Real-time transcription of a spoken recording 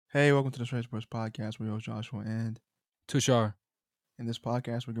Hey, welcome to the Stray Sports Podcast. We're your host Joshua, and Tushar. in this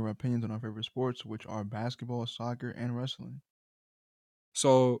podcast, we give our opinions on our favorite sports, which are basketball, soccer, and wrestling.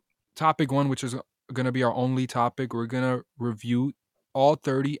 So, topic one, which is going to be our only topic, we're going to review all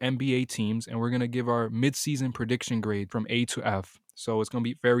 30 NBA teams and we're going to give our midseason prediction grade from A to F. So, it's going to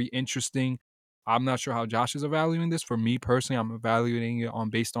be very interesting. I'm not sure how Josh is evaluating this. For me personally, I'm evaluating it on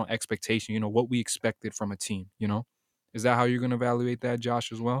based on expectation, what we expected from a team. Is that how you're going to evaluate that,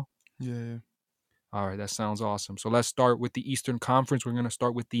 Josh, as well? Yeah. All right, that sounds awesome. So let's start with the Eastern Conference. We're going to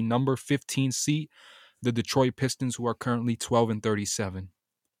start with the number 15 seed, the Detroit Pistons, who are currently 12-37.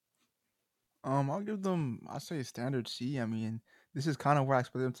 I'll give them, I say, a standard C. I mean, this is kind of where I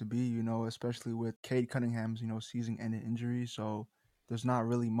expect them to be, especially with Cade Cunningham's, season-ending injury. So there's not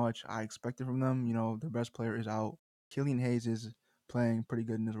really much I expected from them. Their best player is out. Killian Hayes is playing pretty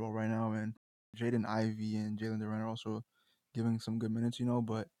good in his role right now, and Jaden Ivey and Jalen Duran are also giving some good minutes.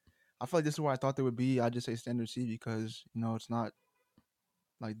 But I feel like this is where I thought they would be. I just say standard C because it's not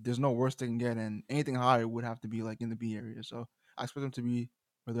like there's no worse they can get, and anything higher would have to be like in the B area. So I expect them to be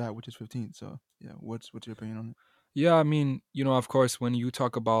where they're at, which is 15th. So yeah, what's your opinion on it? Yeah, I mean, of course, when you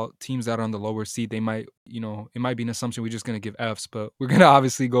talk about teams that are on the lower seed, they might, it might be an assumption we're just going to give Fs, but we're going to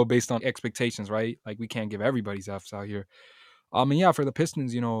obviously go based on expectations, right? Like, we can't give everybody's Fs out here. And yeah, for the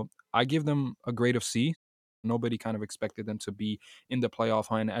Pistons, I give them a grade of C. Nobody kind of expected them to be in the playoff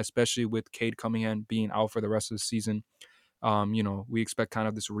hunt, especially with Cade coming in being out for the rest of the season. We expect kind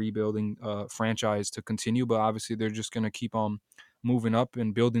of this rebuilding franchise to continue, but obviously they're just going to keep on moving up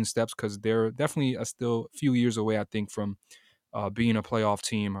and building steps because they're definitely still a few years away, I think, from being a playoff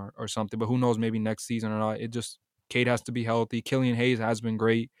team or something. But who knows, maybe next season or not. Cade has to be healthy. Killian Hayes has been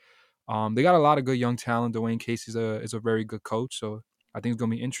great. They got a lot of good young talent. Dwayne Casey is a very good coach, so I think it's gonna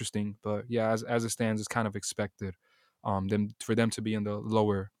be interesting. But yeah, as it stands, it's kind of expected them to be in the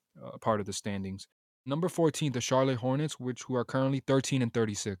lower part of the standings. Number 14, the Charlotte Hornets, who are currently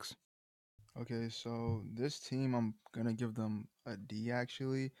 13-36. Okay, so this team, I'm gonna give them a D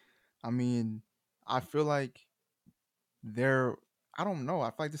actually. I mean, I feel like they're I don't know. I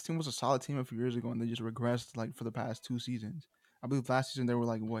feel like this team was a solid team a few years ago, and they just regressed like for the past 2 seasons. I believe last season they were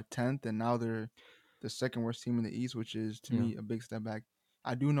like what 10th, and now they're the second worst team in the East, which is to Yeah. me a big step back.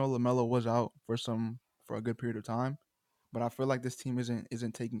 I do know Lamelo was out for a good period of time, but I feel like this team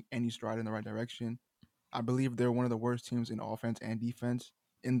isn't taking any stride in the right direction. I believe they're one of the worst teams in offense and defense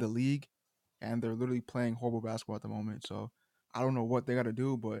in the league, and they're literally playing horrible basketball at the moment. So I don't know what they got to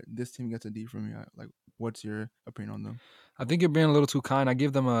do, but this team gets a D from me. Like, what's your opinion on them? I think you're being a little too kind. I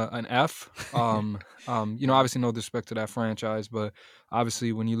give them an F. Yeah, Obviously no disrespect to that franchise, but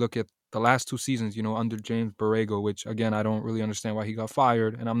obviously when you look at the last 2 seasons, under James Borrego, which again I don't really understand why he got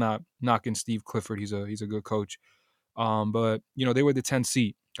fired, and I'm not knocking Steve Clifford. He's a good coach. But they were the 10th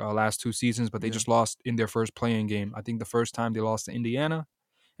seed last 2 seasons, but they yeah, just lost in their first playing game. I think the first time they lost to Indiana,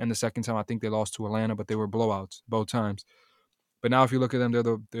 and the second time I think they lost to Atlanta, but they were blowouts both times. But now if you look at them, they're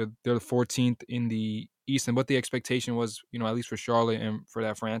the 14th in the East, and what the expectation was, at least for Charlotte and for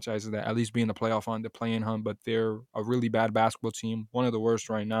that franchise, is that at least be in the playoff hunt, the play-in hunt. But they're a really bad basketball team, one of the worst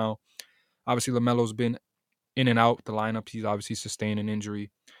right now. Obviously, Lamelo's been in and out the lineup. He's obviously sustained an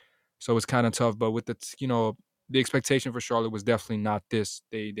injury, so it's kind of tough. But with the expectation for Charlotte was definitely not this.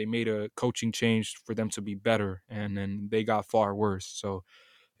 They made a coaching change for them to be better, and then they got far worse. So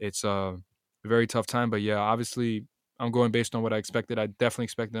it's a very tough time. But yeah, obviously I'm going based on what I expected. I definitely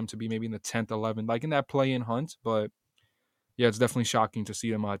expect them to be maybe in the 10th, 11th, like in that play-in hunt. But yeah, it's definitely shocking to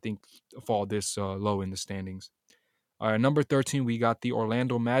see them, I think, fall this low in the standings. All right, number 13, we got the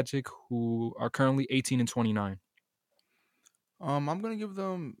Orlando Magic, who are currently 18-29. I'm gonna give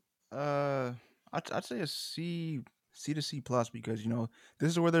them I'd say a C to C plus because this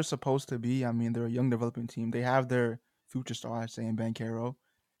is where they're supposed to be. I mean, they're a young developing team. They have their future star, I'd say, in Bankero.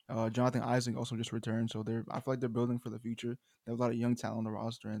 Jonathan Isaac also just returned, so I feel like they're building for the future. They have a lot of young talent on the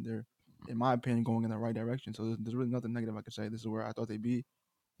roster, and they're, in my opinion, going in the right direction. So there's really nothing negative I could say. This is where I thought they'd be,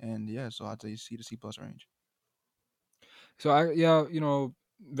 and yeah, so I'd say C to C plus range. So yeah,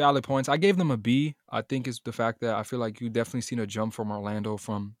 valid points. I gave them a B. I think it's the fact that I feel like you definitely seen a jump from Orlando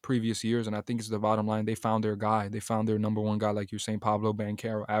from previous years, and I think it's the bottom line. They found their guy. They found their number one guy, like you're saying, Pablo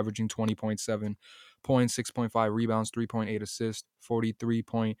Banchero, averaging 20.7 points, 6.5 rebounds, 3.8 assists,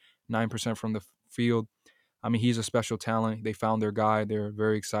 43.9% from the field. I mean, he's a special talent. They found their guy. They're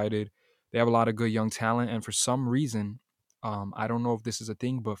very excited. They have a lot of good young talent, and for some reason, I don't know if this is a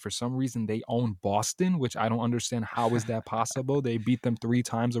thing, but for some reason they own Boston, which I don't understand. How is that possible? They beat them 3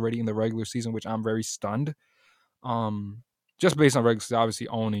 times already in the regular season, which I'm very stunned. Um, just based on regular season, obviously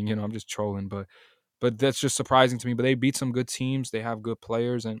owning. I'm just trolling, but but that's just surprising to me. But they beat some good teams. They have good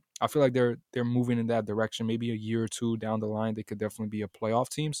players, and I feel like they're moving in that direction. Maybe a year or two down the line, they could definitely be a playoff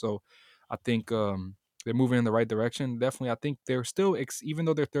team. So I think they're moving in the right direction. Definitely, I think they're still even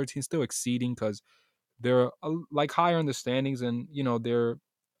though they're 13, still exceeding because they're like higher in the standings, and they're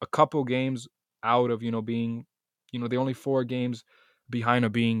a couple games out of being they're only 4 games behind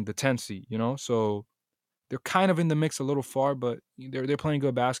of being the 10th seed. So they're kind of in the mix a little far, but they're playing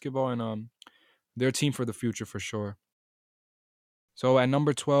good basketball, and they're a team for the future for sure. So at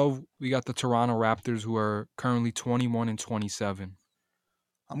number 12, we got the Toronto Raptors, who are currently 21-27.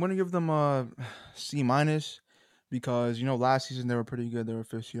 I'm gonna give them a C minus because last season they were pretty good. They were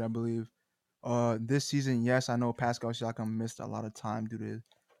fifth seed, I believe. This season, yes, I know Pascal Siakam missed a lot of time due to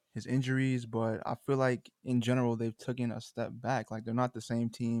his injuries, but I feel like in general they've taken a step back. Like they're not the same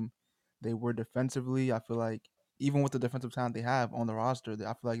team they were defensively. I feel like even with the defensive talent they have on the roster, I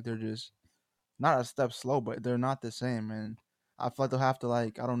feel like they're just not a step slow, but they're not the same. And I feel like they'll have to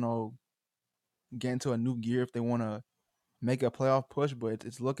like I don't know get into a new gear if they want to make a playoff push. But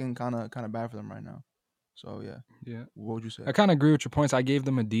it's looking kind of bad for them right now. So yeah, Yeah. what would you say? I kind of agree with your points. I gave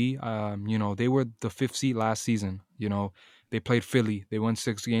them a D. They were the 5th seed last season. They played Philly. They won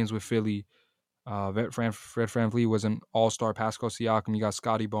 6 games with Philly. Fred VanVleet was an all-star. Pascal Siakam. You got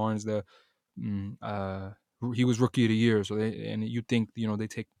Scotty Barnes. Mm, uh, he was rookie of the year. So and you think they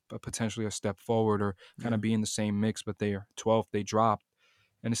take potentially a step forward or kind Yeah, of be in the same mix, but they are 12th. They dropped,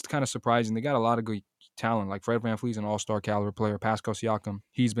 and it's kind of surprising. They got a lot of good talent. Like Fred VanVleet's an all-star caliber player. Pascal Siakam,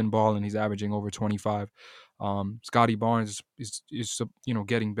 he's been balling. He's averaging over 25. Scotty Barnes is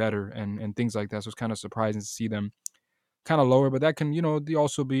getting better and things like that. So it's kind of surprising to see them kind of lower, but that can they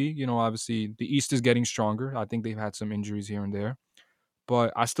also be obviously the East is getting stronger. I think they've had some injuries here and there,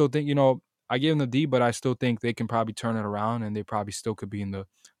 but I still think I gave them the D, but I still think they can probably turn it around and they probably still could be in the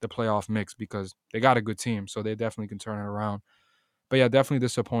playoff mix because they got a good team, so they definitely can turn it around. But yeah, definitely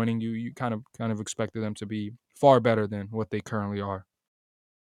disappointing. You kind of expected them to be far better than what they currently are.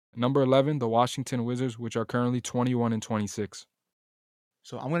 Number 11, the Washington Wizards, which are currently 21-26.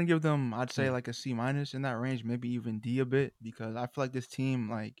 so I'm gonna give them, I'd say Yeah. like a C minus in that range, maybe even D a bit, because I feel like this team,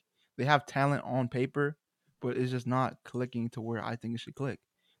 like they have talent on paper, but it's just not clicking to where I think it should click.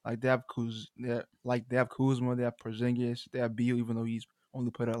 Like they have Kuzma, they have Porzingis, they have Beal, even though he's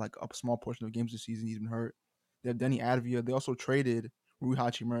only put out like a small portion of games this season, he's been hurt. They have Denny Advia. They also traded Rui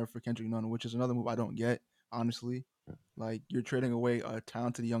Hachimura for Kendrick Nunn, which is another move I don't get, honestly. Like you're trading away a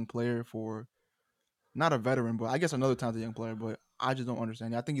talented young player for not a veteran, but I guess another talented young player. But I just don't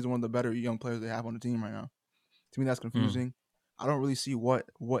understand. I think he's one of the better young players they have on the team right now. To me, that's Mm, confusing. I don't really see what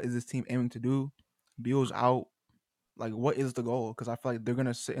is this team aiming to do. Beal's out. Like, what is the goal? Because I feel like they're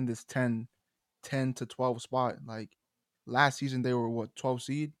gonna sit in this 10 to 12 spot. Like last season, they were what 12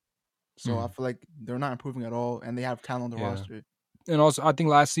 seed. So I mm, feel like they're not improving at all, and they have talent on the yeah. roster. And also, I think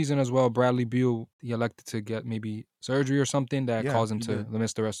last season as well, Bradley Beal, he elected to get maybe surgery or something that Yeah, caused him he to did.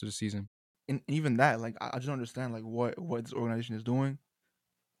 miss the rest of the season. And even that, like, I just don't understand like what this organization is doing.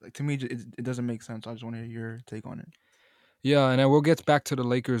 Like to me, it doesn't make sense. I just want to hear your take on it. Yeah, and then we'll get back to the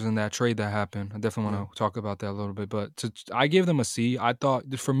Lakers and that trade that happened. I definitely Yeah, want to talk about that a little bit. But I gave them a C. I thought,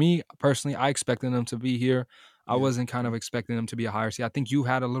 for me personally, I expected them to be here. I yeah, wasn't kind of same. expecting them to be a higher C. I think you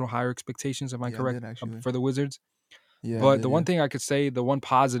had a little higher expectations, am I Yeah, I correct, did actually. for the Wizards? Yeah, I But did. the Yeah. one thing I could say, the one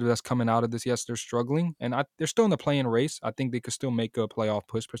positive that's coming out of this, yes, they're struggling, and they're still in the play-in race. I think they could still make a playoff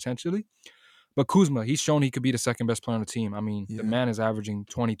push potentially. But Kuzma, he's shown he could be the second best player on the team. I mean, the Yeah. man is averaging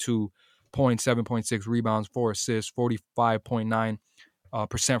 22 points, 7.6 rebounds, 4 assists, 45.9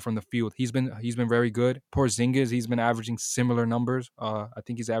 percent from the field. He's been very good. Porzingis, he's been averaging similar numbers. I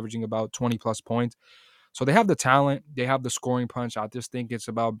think he's averaging about 20 plus points. So they have the talent, they have the scoring punch. I just think it's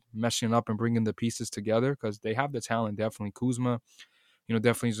about meshing up and bringing the pieces together because they have the talent. Definitely Kuzma,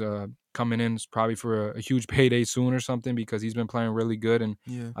 definitely is coming in probably for a huge payday soon or something because he's been playing really good. And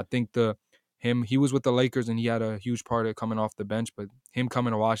Yeah. I think he was with the Lakers and he had a huge part of coming off the bench, but him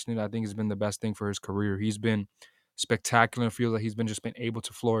coming to Washington, I think has been the best thing for his career. He's been spectacular. It feels like he's been just been able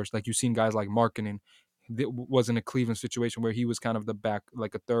to flourish. Like you've seen guys like Markkinen. It wasn't a Cleveland situation where he was kind of the back,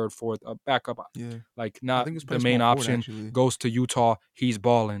 like a third, fourth, backup, Yeah. like I not think he's the playing main small forward option. actually. Goes to Utah, he's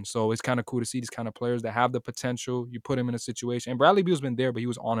balling. So it's kind of cool to see these kind of players that have the potential. You put him in a situation, and Bradley Beal's been there, but he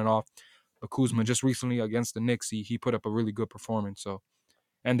was on and off. But Kuzma Mhm. just recently against the Knicks, he put up a really good performance. So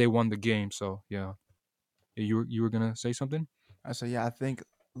and they won the game. So yeah, you were gonna say something? I say yeah. I think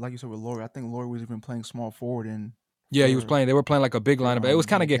like you said with Laurie, I think Laurie was even playing small forward and Yeah, he was for playing. They were playing like a big for lineup, but it was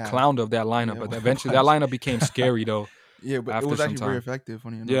kind the of get Cavs. clowned of that lineup. Yeah, But it eventually, that was. lineup became scary though Yeah, but it after was some actually very time. effective.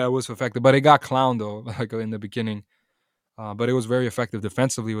 Funny Yeah, enough. it was effective, but it got clowned though, like in the beginning. But it was very effective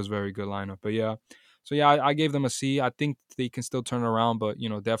defensively. It was very good lineup. But yeah, So yeah, I gave them a C. I think they can still turn it around, but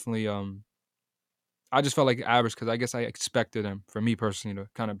definitely I just felt like average because I guess I expected them, for me personally, to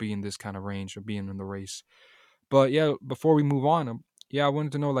kind of be in this kind of range or being in the race. But yeah, before we move on, yeah, I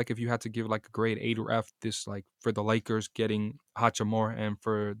wanted to know like if you had to give like a grade A or F, this like for the Lakers getting Hachimura and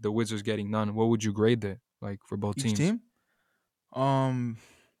for the Wizards getting none, what would you grade it like for both Each teams? team, um,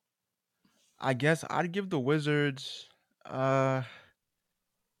 I guess I'd give the Wizards. Uh,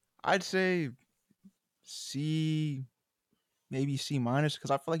 I'd say C, maybe C minus,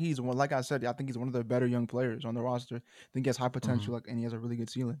 because I feel like he's one. Like I said, I think he's one of the better young players on the roster. I think he has high Hmm. potential, like, and he has a really good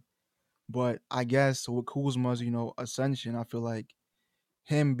ceiling. But I guess with Kuzma's, ascension, I feel like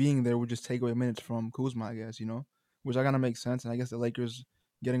him being there would just take away minutes from Kuzma, I guess, which I gotta make sense. And I guess the Lakers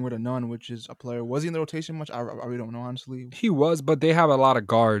getting rid of Nunn, which is a player, was he in the rotation much? I really don't know, honestly. He was, but they have a lot of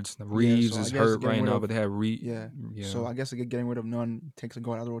guards. Yeah, Reeves so I is guess hurt getting right rid now, of but they have yeah, so yeah. I guess getting rid of Nunn takes a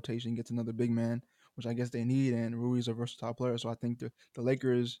guard out of the rotation, gets another big man, which I guess they need, and Rui's a versatile player, so I think the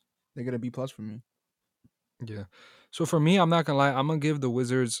Lakers they get a B plus for me. Yeah. So for me, I'm not gonna lie, I'm gonna give the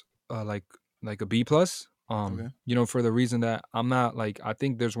Wizards like a B plus. Okay, For the reason that I'm not like I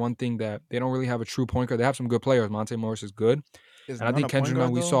think there's one thing that they don't really have a true point guard. They have some good players. Monte Morris is good. is And I Nunn think a point Kendrick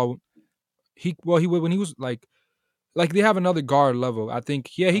Nunn guard we though? saw he when he was like they have another guard level. I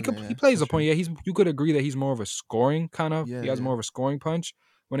think yeah, Okay, he yeah, plays that's a point. true. Yeah, you could agree that he's more of a scoring kind of. Yeah, He has yeah, more of a scoring punch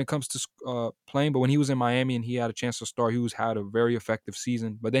when it comes to playing. But when he was in Miami and he had a chance to start, had a very effective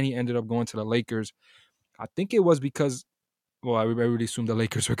season. But then he ended up going to the Lakers. I think it was because well, I already assumed the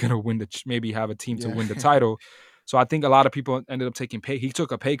Lakers were going to win maybe have a team to yeah. win the title. So I think a lot of people ended up taking pay. He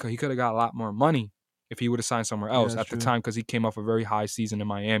took a pay cut. He could have got a lot more money if he would have signed somewhere Yeah, else that's at the true. time because he came off a very high season in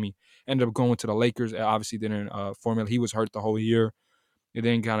Miami. Ended up going to the Lakers. It obviously didn't formula. He was hurt the whole year. It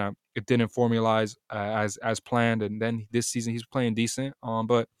didn't formalize as planned. And then this season he's playing decent.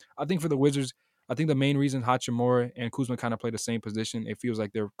 But I think for the Wizards, I think the main reason Hachimura and Kuzma kind of play the same position. It feels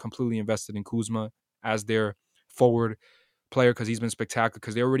like they're completely invested in Kuzma as their forward player because he's been spectacular.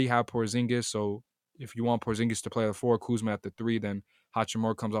 Because they already have Porzingis, so if you want Porzingis to play the four, Kuzma at the three, then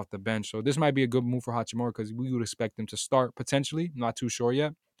Hachimura comes off the bench. So this might be a good move for Hachimura because we would expect him to start potentially. Not too sure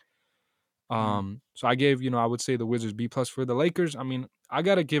yet. Mm. So I gave I would say the Wizards B plus for the Lakers. I mean, I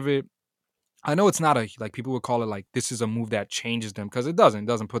gotta give it. I know it's not a like people would call it like this is a move that changes them because it doesn't. It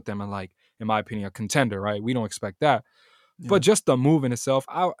doesn't put them in like, in my opinion, a contender, right? We don't expect that. But Yeah, just the move in itself,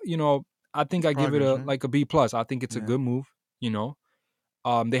 I think it's I give it progress, a right? like a B plus. I think it's a Yeah, good move. You know,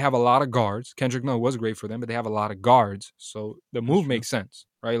 they have a lot of guards. Kendrick Nunn was great for them, but they have a lot of guards. So the that's move true. makes sense,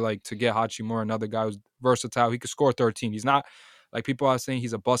 right? Like to get Hachimura, another guy who's versatile. He could score 13. He's not like people are saying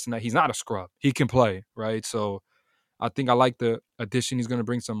he's a bust and that he's not a scrub. He can play, right? So I think I like the addition. He's going to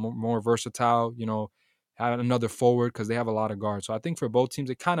bring some more versatile, have another forward because they have a lot of guards. So I think for both teams,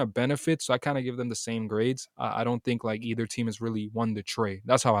 it kind of benefits. So I kind of give them the same grades. I don't think like either team has really won the trade.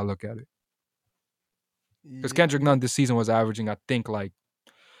 That's how I look at it. Because Kendrick Yeah. Nunn this season was averaging, I think, like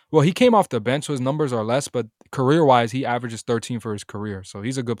well, he came off the bench, so his numbers are less, but career wise, he averages 13 for his career. So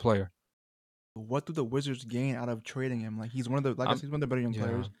he's a good player. What do the Wizards gain out of trading him? Like he's one of the like I I'm said, he's one of the better young yeah.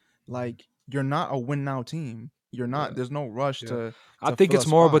 players. Like you're not a win now team. You're not. Yeah. There's no rush Yeah. to I think fill a it's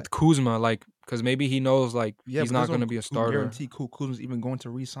more spot. with Kuzma, like, because maybe he knows like Yeah, he's but not there's no gonna be a starter. guarantee Kuzma's even going to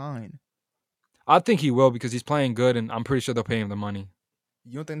re-sign. I think he will because he's playing good and I'm pretty sure they'll pay him the money.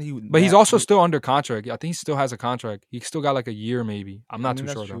 You don't think he would But he's that also he? still under contract. I think he still has a contract. He still got like a year, maybe. I'm I not mean too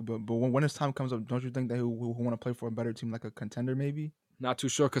that's sure true, though. but when his time comes up, don't you think that he'll want to play for a better team like a contender maybe? Not too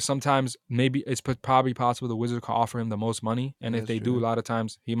sure because sometimes maybe it's probably possible the Wizards can offer him the most money, and Yeah, if that's they do, a true. lot of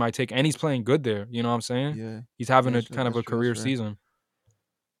times he might take. And he's playing good there. You know what I'm saying? Yeah, He's having yeah, a kind of that's a true. That's career fair. season,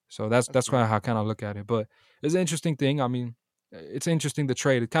 so that's That's that's kind fair. of how I kind of look at it. But it's an interesting thing. I mean, it's interesting the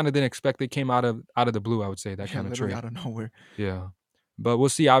trade. It kind of didn't expect it came out of the blue. I would say that Yeah, kind of literally trade. out of nowhere. Yeah. But we'll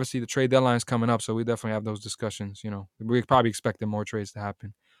see. Obviously, the trade deadline is coming up, so we definitely have those discussions. We're probably expecting more trades to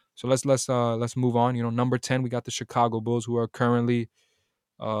happen. So let's move on. Number 10, we got the Chicago Bulls, who are currently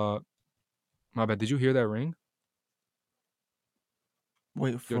uh my bad. Did you hear that ring?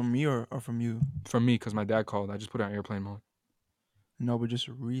 Wait, Yo, from me or from you? from me, because my dad called. I just put it on airplane mode. No, but just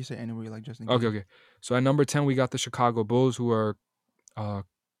reset anyway, like just in Okay, case. okay. So at number 10, we got the Chicago Bulls, who are uh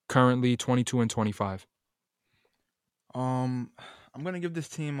currently 22 and 25. Um, I'm gonna give this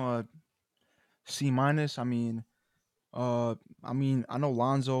team a C minus. Uh, I know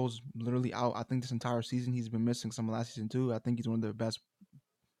Lonzo's literally out. I think this entire season he's been missing some last season too. I think he's one of the best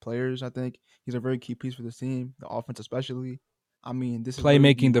players. I think he's a very key piece for this team, the offense especially. This is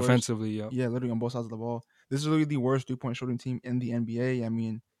literally the Playmaking worst. defensively, yep. Yeah, literally on both sides of the ball. This is literally the worst 3 point shooting team in the NBA.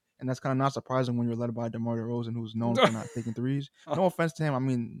 and that's kind of not surprising when you're led by DeMar DeRozan, who's known for not taking threes. No offense to him, I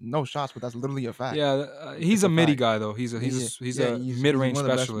mean, no shots, but that's literally a fact. Yeah, he's It's a a midi fact. guy though. Yeah, He's yeah, a mid he's range one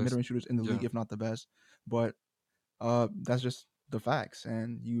of the best specialist. mid-range shooters in the Yeah. league, if not the best. But that's just the facts.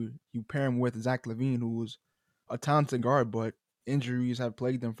 And you pair him with Zach Levine, who was a talented guard, but injuries have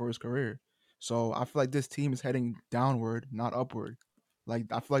plagued him for his career. So I feel like this team is heading downward, not upward. Like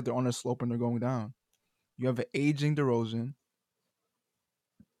I feel like they're on a slope and they're going down. You have an aging DeRozan,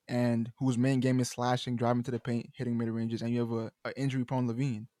 and whose main game is slashing, driving to the paint, hitting mid ranges, and you have a injury prone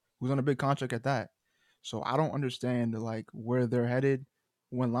Levine, who's on a big contract at that. So I don't understand like where they're headed.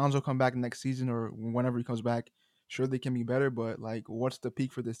 When Lonzo come back next season or whenever he comes back, sure they can be better, but like what's the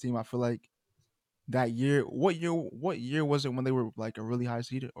peak for this team? I feel like that year, what year was it when they were like a really high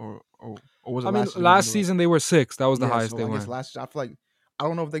seed, or was it I mean, last season when last they were? season they were six. That was the Yeah, highest so they I guess went. last I feel like I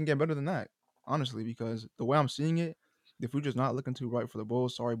don't know if they can get better than that, honestly, because the way I'm seeing it, the future's not looking too bright for the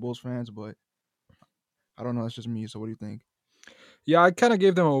Bulls. Sorry, Bulls fans, but I don't know. That's just me. So what do you think? Yeah, I kind of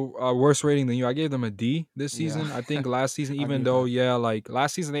gave them a worse rating than you. I gave them a D this Yeah, season. I think last season, I agree even with though, that. yeah, like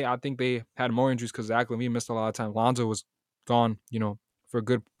last season, I think they had more injuries because Zach LaVine missed a lot of time. Lonzo was gone, for a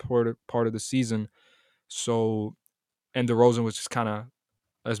good part of the season. So, and DeRozan was just kind of,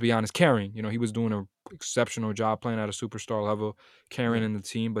 let's be honest, carrying. He was doing an exceptional job playing at a superstar level, carrying Yeah, in the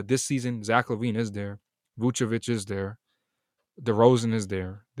team. But this season, Zach LaVine is there, Vucevic is there, DeRozan is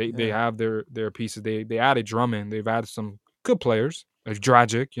there. They yeah, have their pieces. They added Drummond. They've added some good players like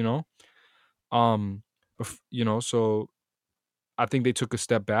Dragic. Um, so I think they took a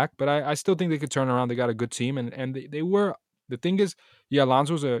step back, but I still think they could turn around. They got a good team, and they were. The thing is, yeah,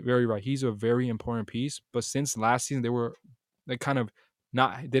 Alonso's a very right. He's a very important piece. But since last season, they kind of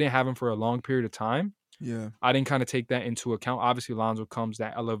not. They didn't have him for a long period of time. yeah, I didn't kind of take that into account. Obviously, Lonzo comes,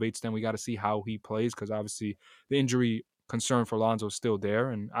 that elevates them. We got to see how he plays because obviously the injury concern for Lonzo is still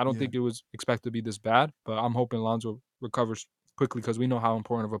there, and I don't yeah, think it was expected to be this bad. But I'm hoping Lonzo recovers quickly because we know how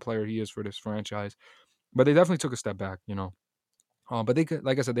important of a player he is for this franchise. But they definitely took a step back. But they could,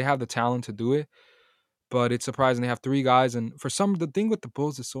 like I said, they have the talent to do it. But it's surprising they have three guys, and the thing with the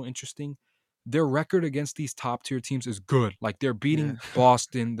Bulls is so interesting. Their record against these top tier teams is good. Like they're yeah. beating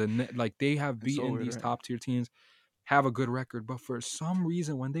Boston, like they have It's so beaten weird, these right? top tier teams, have a good record. But for some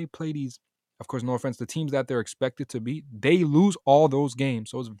reason, when they play these, of course, no offense, the teams that they're expected to beat, they lose all those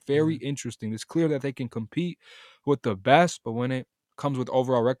games. So it's very Yeah, interesting. It's clear that they can compete with the best, but when it comes with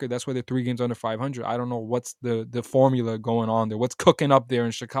overall record, that's why they're 3 games under 500. I don't know what's the formula going on there. What's cooking up there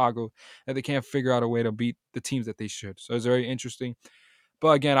in Chicago that they can't figure out a way to beat the teams that they should. So it's very interesting. But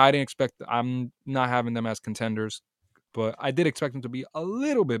again, I didn't expect. I'm not having them as contenders, but I did expect them to be a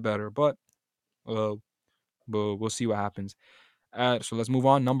little bit better. Uh, but we'll see what happens. So let's move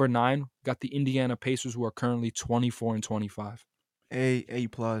on. Number 9, got the Indiana Pacers, who are currently 24-25. A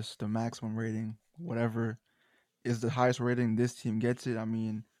plus, the maximum rating, whatever is the highest rating. This team gets it. I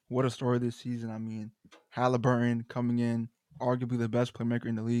mean, what a story this season. I mean, Halliburton coming in, arguably the best playmaker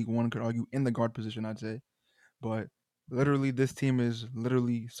in the league. One could argue in the guard position, I'd say. But literally, this team is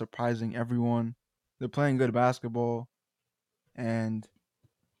literally surprising everyone. They're playing good basketball, and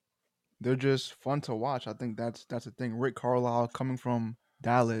they're just fun to watch. I think that's the thing. Rick Carlisle coming from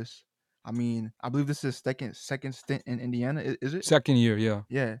Dallas. I mean, I believe this is his second stint in Indiana. Is it? Second year, yeah.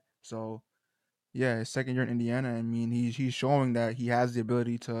 Yeah. So yeah, his second year in Indiana. I mean, he's showing that he has the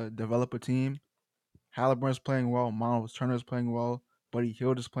ability to develop a team. Halliburton's playing well. Miles Turner's playing well. Buddy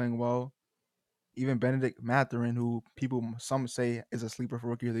Hield is playing well. Even Benedict Mathurin, who some say is a sleeper for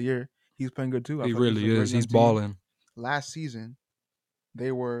Rookie of the Year, he's playing good too. I He feel like this is really a great is. He's young team. balling. Last season,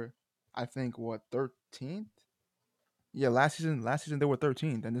 they were, I think, what 13th? Yeah, last season they were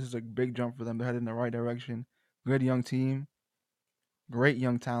 13th, and this is a big jump for them. They're headed in the right direction. Good young team, great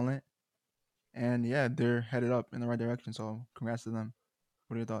young talent, and yeah, they're headed up in the right direction. So congrats to them.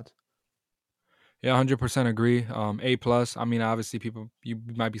 What are your thoughts? Yeah, 100% agree. A plus. I mean, obviously, you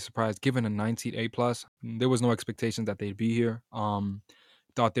might be surprised. Given a 19 A plus, there was no expectation that they'd be here.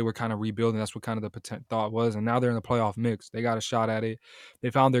 Thought they were kind of rebuilding. That's what kind of the thought was, and now they're in the playoff mix. They got a shot at it. They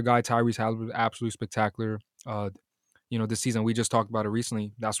found their guy Tyrese Halliburton, absolutely spectacular. This season we just talked about it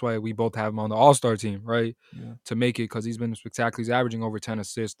recently. That's why we both have him on the All Star team, right? Yeah, To make it because he's been spectacular. He's averaging over 10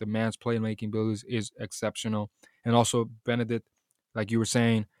 assists. The man's playmaking ability is exceptional, and also Benedict, like you were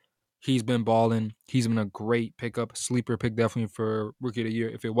saying. He's been balling. He's been a great pickup, sleeper pick definitely for Rookie of the Year.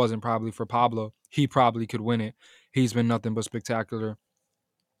 If it wasn't probably for Pablo, he probably could win it. He's been nothing but spectacular.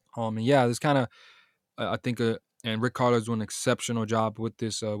 And yeah, this kind of I think and Rick Carter's doing an exceptional job with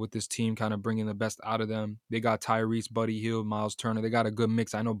this team, kind of bringing the best out of them. They got Tyrese, Buddy Hield, Miles Turner. They got a good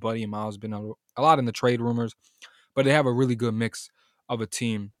mix. I know Buddy and Miles been a lot in the trade rumors, but they have a really good mix of a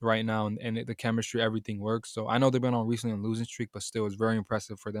team right now, and the chemistry, everything works. So I know they've been on recently on losing streak, but still, it's very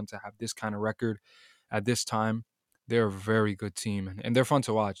impressive for them to have this kind of record at this time. They're a very good team, and they're fun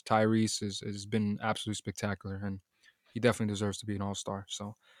to watch. Tyrese has been absolutely spectacular, and he definitely deserves to be an all-star.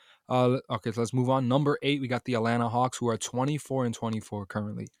 So, okay, so let's move on. Number 8, we got the Atlanta Hawks, who are 24-24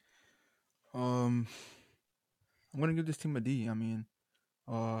 currently. Um, I'm gonna give this team a D. I mean,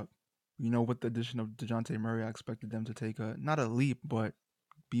 uh, with the addition of Dejounte Murray, I expected them to take a not a leap, but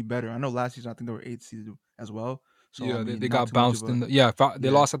be better. I know last season I think they were 8th seed as well. So I Yeah, they mean, not got too much of bounced in a the they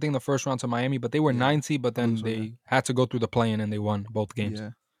yeah, lost I think the first round to Miami, but they were yeah. 9 seed, but I believe then so. Yeah, they had to go through the play-in and they won both games.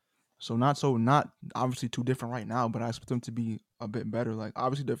 yeah. So not obviously too different right now, but I expect them to be a bit better. Like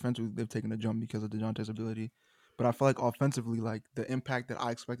obviously defensively they've taken a jump because of Dejounte's ability, but I feel like offensively, like the impact that I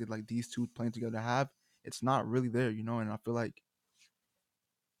expected like these two playing together to have, it's not really there, And I feel like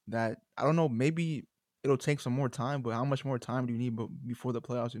that I don't know, maybe it'll take some more time, but how much more time do you need before the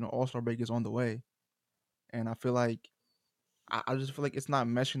playoffs? All Star break is on the way, and I feel like I just feel like it's not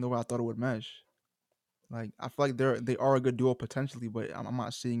meshing the way I thought it would mesh. Like I feel like they are a good duo potentially, but I'm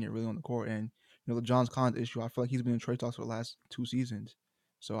not seeing it really on the court. And the Johns Collins issue, I feel like he's been in trade talks for the last 2 seasons,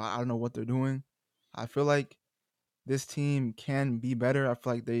 so I don't know what they're doing. I feel like this team can be better. I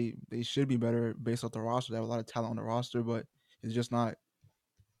feel like they should be better based off the roster. They have a lot of talent on the roster, but it's just not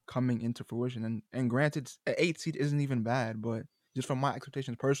coming into fruition. And granted, an 8 seed isn't even bad, but just from my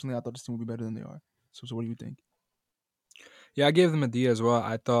expectations personally, I thought this team would be better than they are. So what do you think? Yeah, I gave them a D as well.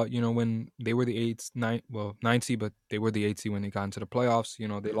 I thought, when they were the 9 seed, but they were the 8 seed when they got into the playoffs. They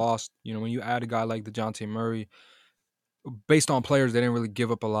Yeah, lost. When you add a guy like DeJounte Murray, based on players, they didn't really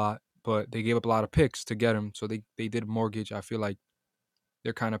give up a lot, but they gave up a lot of picks to get him. So they did mortgage, I feel like,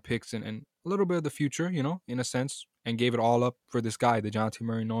 their kind of picks and a little bit of the future, in a sense, and gave it all up for this guy, DeJounte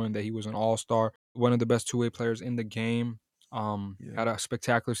Murray, knowing that he was an all-star, one of the best two-way players in the game. yeah, Had a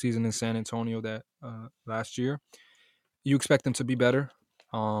spectacular season in San Antonio that last year. You expect them to be better.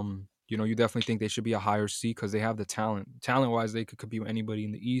 You definitely think they should be a higher seed because they have the talent. Talent-wise, they could compete with anybody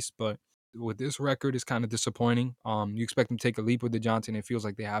in the East, but with this record, it's kind of disappointing. You expect them to take a leap with DeJounte, and it feels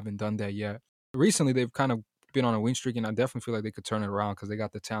like they haven't done that yet. Recently, they've kind of been on a win streak, and I definitely feel like they could turn it around because they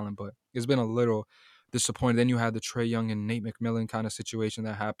got the talent, but it's been a little disappointing. Then you had the Trae Young and Nate McMillan kind of situation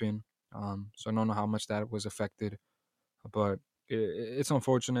that happened. So I don't know how much that was affected, but it's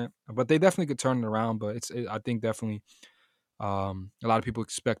unfortunate. But they definitely could turn it around. But I think definitely a lot of people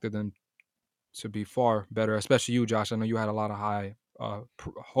expected them to be far better, especially you, Josh. I know you had a lot of high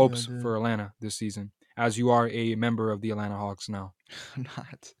yeah. I hopes did. for Atlanta this season, as you are a member of the Atlanta Hawks now. I'm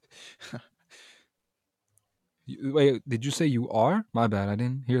not. Wait, did you say you are? My bad, I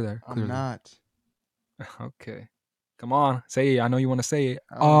didn't hear that I'm clearly. not. Okay, come on, say it. I know you want to say it.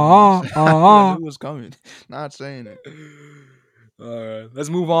 I'm not. I knew it was coming. Not saying it. All right, let's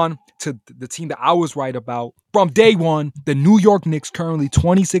move on to the team that I was right about from day one. The New York Knicks, currently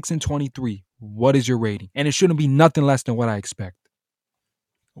 26-23. What is your rating? And it shouldn't be nothing less than what I expect.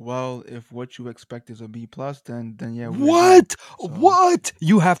 Well, if what you expect is a B plus, then yeah, we agree. What? So, What?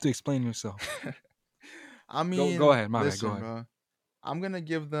 You have to explain yourself. I Go mean, ahead. My bad. Go listen, ahead. bro. I'm gonna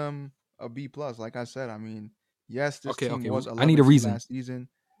give them a B plus. Like I said, I mean, yes, this Okay. team Okay. was I need a 11th seed reason. last season.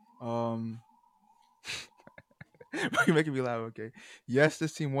 Um, you're making me laugh. Okay, yes,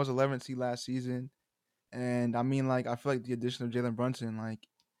 this team was 11th seed last season, and I mean, like, I feel like the addition of Jalen Brunson, like,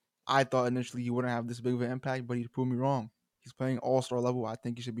 I thought initially he wouldn't have this big of an impact, but he proved me wrong. He's playing all star level. I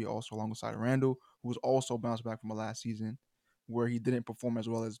think he should be all star alongside Randall, who was also bounced back from a last season where he didn't perform as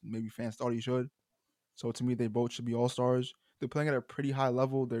well as maybe fans thought he should. So to me, they both should be all stars. They're playing at a pretty high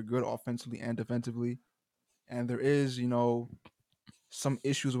level. They're good offensively and defensively. And there is, some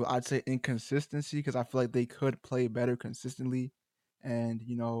issues with, I'd say, inconsistency because I feel like they could play better consistently. And,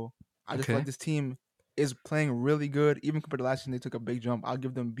 I just feel like Okay. this team is playing really good. Even compared to last season, they took a big jump. I'll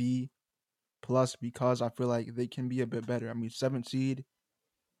give them B plus because I feel like they can be a bit better. I mean, 7th seed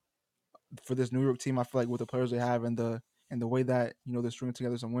for this New York team, I feel like with the players they have and the way that they're stringing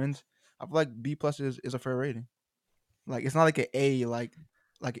together some wins, I feel like B plus is a fair rating. Like it's not like an A like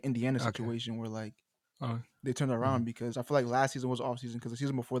an Indiana Okay. situation where like Uh, they turned it mhm. around because I feel like last season was off season because the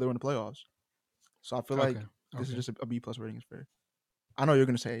season before they were in the playoffs. So I feel Okay. like this is Okay. just a B plus rating is fair. I know you're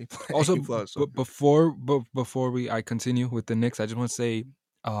gonna say Also, A plus. So but before I continue with the Knicks, I just want to say,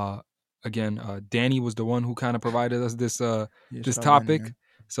 uh, again, Danny was the one who kind of provided us yeah, this shout out Danny, topic. man.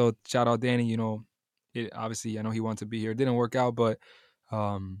 So shout out Danny. It obviously I know he wanted to be here. It didn't work out, but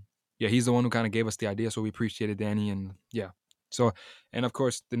um, yeah, he's the one who kind of gave us the idea. So we appreciated Danny, and yeah. So and of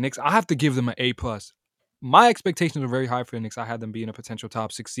course the Knicks, I have to give them an A plus. My expectations were very high for the Knicks. I had them being a potential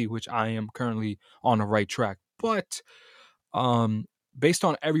top 6 seed, which I am currently on the right track, but Um, Based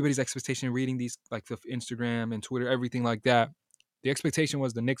on everybody's expectation, reading these like the Instagram and Twitter, everything like that, the expectation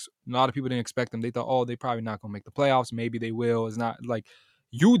was the Knicks. A lot of people didn't expect them. They thought, oh, they probably not gonna make the playoffs. Maybe they will. It's not like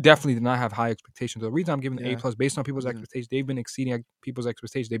you definitely did not have high expectations. The reason I'm giving the A Yeah, plus based on I people's didn't. expectations, they've been exceeding people's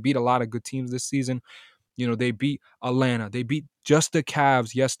expectations. They beat a lot of good teams this season. You know, they beat Atlanta. They beat just the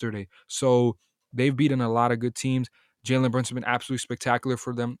Cavs yesterday. So they've beaten a lot of good teams. Jalen Brunson's been absolutely spectacular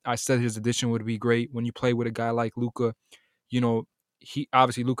for them. I said his addition would be great when you play with a guy like Luka. You know, he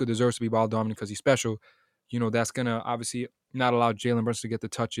obviously Luka deserves to be ball dominant because he's special. You know, that's gonna obviously not allow Jalen Brunson to get the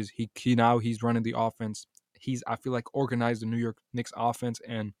touches. He now he's running the offense. He's I feel like organized the New York Knicks offense,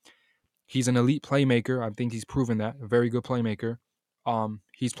 and he's an elite playmaker. I think he's proven that. A very good playmaker.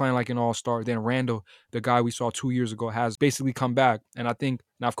 He's playing like an all-star. Then Randall, the guy we saw 2 years ago, has basically come back. And I think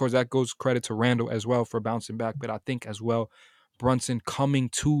now, of course, that goes credit to Randall as well for bouncing back. But I think as well, Brunson coming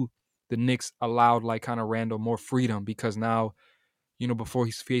to the Knicks allowed like kind of Randall more freedom because now, you know, before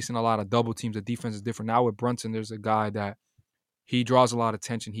he's facing a lot of double teams, the defense is different. Now with Brunson, there's a guy that he draws a lot of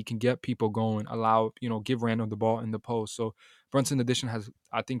attention. He can get people going, allow, you know, give Randall the ball in the post. So Brunson addition has,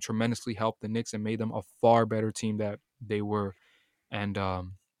 I think, tremendously helped the Knicks and made them a far better team that they were. And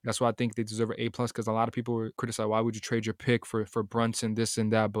that's why I think they deserve an A plus because a lot of people were criticized. Why would you trade your pick for Brunson, this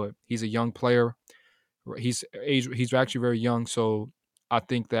and that? But he's a young player. He's actually very young. So I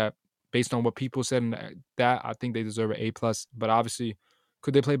think that based on what people said and that, I think they deserve an A plus. But obviously,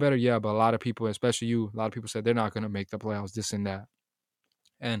 could they play better? Yeah, but a lot of people, especially you, a lot of people said they're not going to make the playoffs, this and that.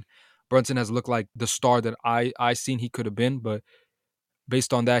 And Brunson has looked like the star that I seen he could have been, but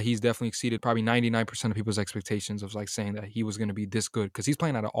based on that, he's definitely exceeded probably 99% of people's expectations of like saying that he was going to be this good because he's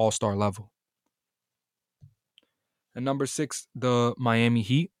playing at an all-star level. And number 6, the Miami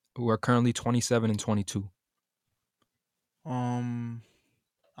Heat, who are currently 27 and 22. Um,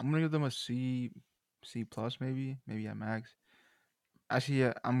 I'm gonna give them a C, C plus maybe at max. Actually,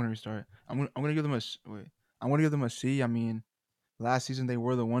 yeah, I'm gonna restart. I'm gonna give them wait. I'm gonna give them a C. I mean, last season they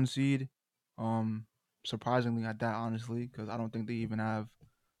were the one seed. Um, Surprisingly at that, honestly, because I don't think they even have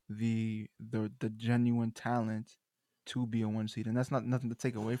the genuine talent to be a one seed, and that's not nothing to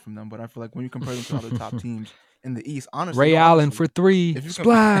take away from them. But I feel like when you compare them to other top teams in the East, honestly, Ray no, Allen honestly, for 3. if you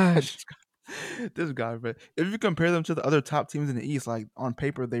Splash. this guy, but if you compare them to the other top teams in the East, like on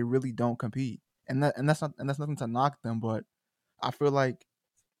paper, they really don't compete, and that's nothing to knock them, but I feel like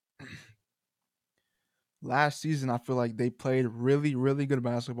last season, I feel like they played really, really good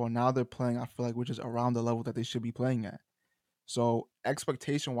basketball. Now they're playing, I feel like, which is around the level that they should be playing at. So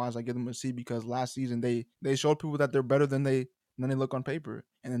expectation wise, I give them a C because last season they showed people that they're better than they look on paper,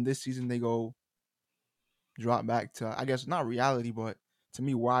 and then this season they go drop back to, I guess, not reality, but to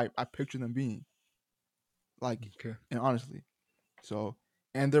me why I picture them being like, Okay. and honestly, so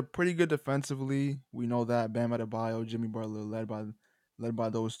and they're pretty good defensively. We know that Bam Adebayo, Jimmy Butler, led by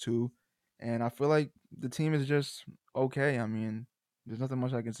those two, and I feel like the team is just okay. I mean, there's nothing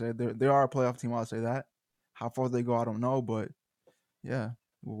much I can say. They are a playoff team. I'll say that. How far they go, I don't know, but yeah.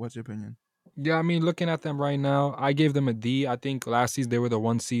 Well, what's your opinion? Yeah, I mean, looking at them right now, I gave them a D. I think last season they were the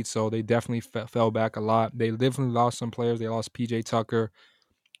one seed, so they definitely fell back a lot. They definitely lost some players. They lost PJ Tucker,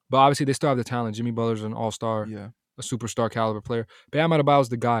 but obviously they still have the talent. Jimmy Butler's an all-star, Yeah, a superstar caliber player. Bam Adebayo's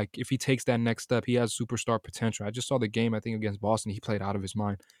the guy. If he takes that next step, he has superstar potential. I just saw the game, I think, against Boston. He played out of his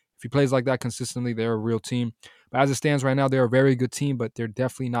mind. If he plays like that consistently, they're a real team. But as it stands right now, they're a very good team, but they're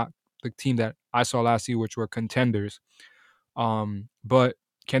definitely not the team that I saw last year, which were contenders. But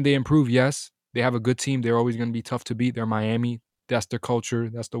can they improve? Yes. They have a good team. They're always going to be tough to beat. They're Miami. That's their culture.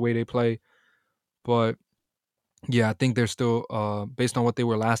 That's the way they play. But yeah, I think they're still based on what they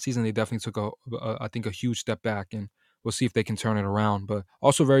were last season. They definitely took I think a huge step back, and we'll see if they can turn it around. But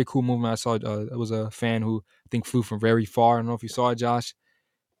also very cool movement. I saw it was a fan who I think flew from very far. I don't know if you saw it, Josh,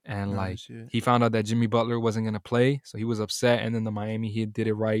 and no, I like didn't see it. he found out that Jimmy Butler wasn't gonna play, so he was upset. And then the Miami he did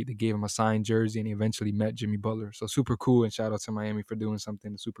it right. They gave him a signed jersey, and he eventually met Jimmy Butler. So super cool, and shout out to Miami for doing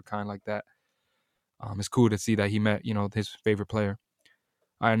something super kind like that. It's cool to see that he met his favorite player.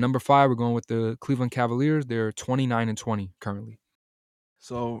 All right, number 5, we're going with the Cleveland Cavaliers. They're 29 and 20 currently.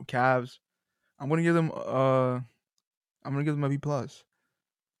 So Cavs, I'm gonna give them I'm gonna give them a B plus.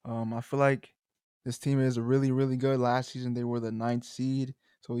 I feel like this team is really, really good. Last season they were the ninth seed.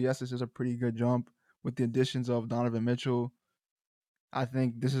 So yes, this is a pretty good jump with the additions of Donovan Mitchell. I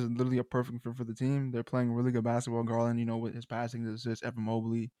think this is literally a perfect fit for the team. They're playing really good basketball. Garland, with his passing, his assists, Evan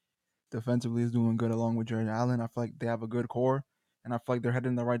Mobley defensively is doing good along with Jared Allen. I feel like they have a good core, and I feel like they're headed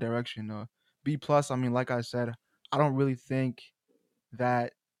in the right direction. B plus. I mean, like I said, I don't really think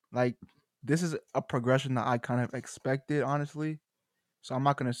that like this is a progression that I kind of expected, honestly. So I'm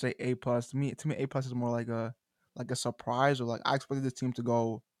not gonna say A plus. To me, A plus is more like a like a surprise or like I expected this team to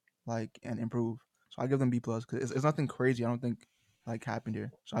go like and improve. So I give them B plus because it's nothing crazy. I don't think like happened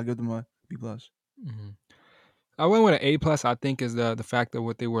here. So I give them a B plus. Mhm. I went with an A plus. I think is the fact of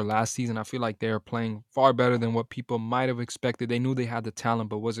what they were last season. I feel like they're playing far better than what people might have expected. They knew they had the talent,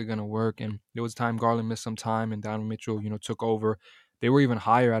 but was it going to work? And there was time Garland missed some time, and Donovan Mitchell, took over. They were even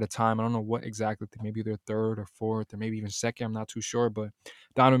higher at a time. I don't know what exactly. Maybe they're third or fourth, or maybe even second. I'm not too sure. But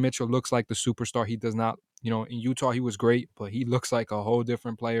Donovan Mitchell looks like the superstar. He does not. In Utah he was great, but he looks like a whole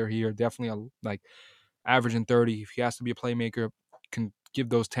different player here. Definitely like averaging 30. If he has to be a playmaker, can give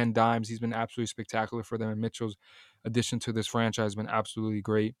those 10 dimes. He's been absolutely spectacular for them. And Mitchell's addition to this franchise has been absolutely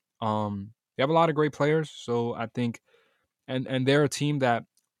great. They have a lot of great players. So I think, and they're a team that,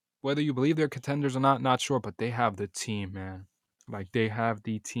 whether you believe they're contenders or not sure, but they have the team, man. Like they have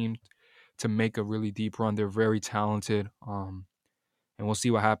the team to make a really deep run. They're very talented. And we'll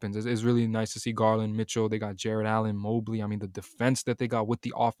see what happens. It's really nice to see Garland, Mitchell. They got Jared Allen, Mobley. I mean, the defense that they got with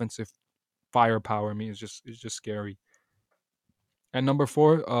the offensive firepower. I mean, it's just scary. At number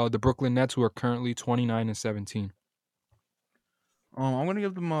four, the Brooklyn Nets, who are currently 29-17. I'm gonna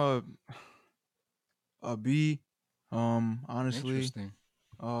give them a B. Honestly, Interesting.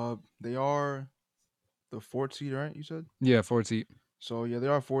 they are the fourth seed, right? You said. Yeah, 40. So yeah, they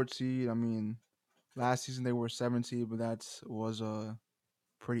are fourth seed. I mean, last season they were seventh seed, but that was a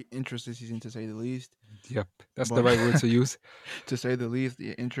pretty interesting season to say the least. Yep, that's the But right word to use. to say the least,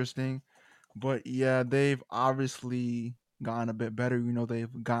 yeah, interesting. But yeah, they've obviously gotten a bit better.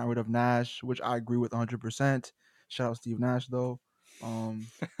 They've gotten rid of Nash, which I agree with 100%. Shout out Steve Nash though. Um,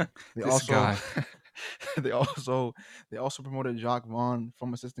 they This also guy. they also promoted Jacques Vaughn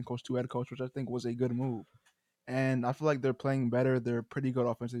from assistant coach to head coach, which I think was a good move. And I feel like they're playing better. They're pretty good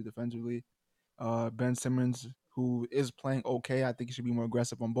offensively, defensively. Ben Simmons, who is playing okay, I think he should be more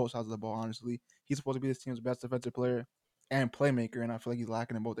aggressive on both sides of the ball. Honestly, he's supposed to be this team's best defensive player and playmaker, and I feel like he's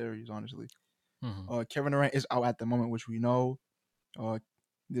lacking in both areas. Honestly, Mhm. Kevin Durant is out at the moment, which we know. Uh,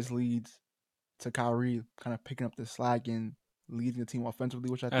 this leads to Kyrie kind of picking up the slack and leading the team offensively,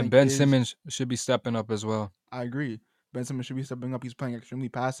 which I And think Ben is. Simmons should be stepping up as well. I agree. Ben Simmons should be stepping up. He's playing extremely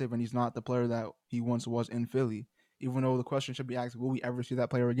passive, and he's not the player that he once was in Philly. Even though the question should be asked, will we ever see that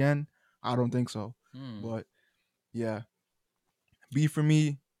player again? I don't think so. Hmm. But yeah, B for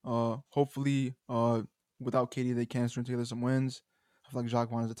me. Hopefully, without Katie, they can string together some wins. I feel like Jacques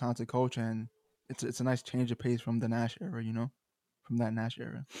Vaughn is a talented coach, and it's a nice change of pace from the Nash era. From that Nash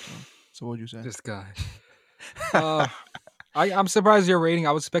era. So what would you say? This guy. Uh, I'm surprised your rating.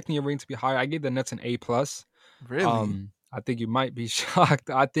 I was expecting your rating to be higher. I gave the Nets an A plus. Really, I think you might be shocked.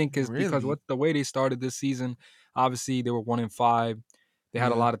 I think it's because really? what the way they started this season. Obviously, they were 1-5. They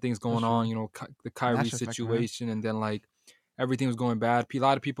had a Yeah, lot of things that's going on. true. The Kyrie Nash effect, man. situation, and then like everything was going bad. A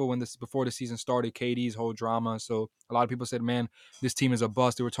lot of people when this before the season started, KD's whole drama. So a lot of people said, "Man, this team is a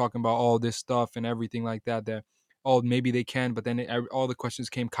bust." They were talking about all this stuff and everything like that. That oh maybe they can, but then all the questions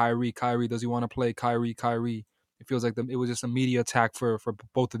came. Kyrie, Kyrie, does he want to play? Kyrie, Kyrie. It feels like it was just a media attack for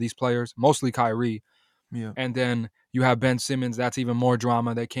both of these players, mostly Kyrie. Yeah, And then you have Ben Simmons. That's even more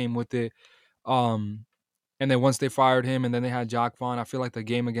drama that came with it. Um, and then once they fired him, and then they had Jacques Vaughn. I feel like the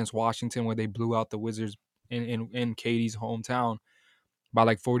game against Washington where they blew out the Wizards in Katie's hometown by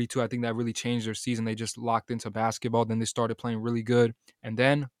like 42. I think that really changed their season. They just locked into basketball. Then they started playing really good, and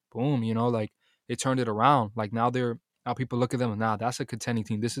then boom, like they turned it around. Like now people look at them and now that's a contending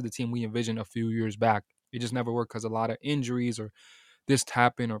team. This is the team we envisioned a few years back. It just never worked because a lot of injuries or this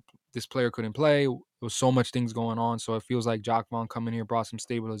happened or this player couldn't play. There was so much things going on. So it feels like Jock Vaughn coming here brought some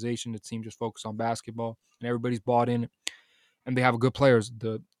stabilization. The team just focused on basketball and everybody's bought in and they have good players.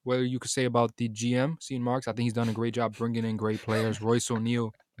 The whether you could say about the GM, Sean Marks, I think he's done a great job bringing in great players. Royce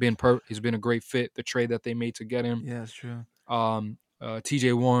O'Neal has been a great fit. The trade that they made to get him. yeah, that's true.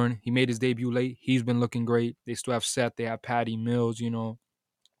 TJ Warren, he made his debut late. He's been looking great. They still have Seth. They have Patty Mills.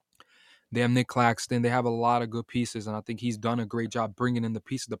 They have Nick Claxton. They have a lot of good pieces, and I think he's done a great job bringing in the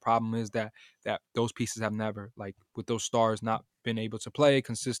pieces. The problem is that those pieces have never, like with those stars, not been able to play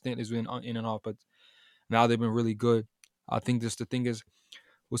consistent. Has been in and off, but now they've been really good. I think the thing is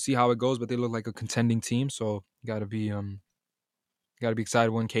we'll see how it goes, but they look like a contending team, so gotta be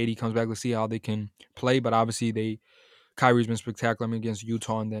excited when KD comes back. Let's see how they can play, but obviously Kyrie's been spectacular. I mean, against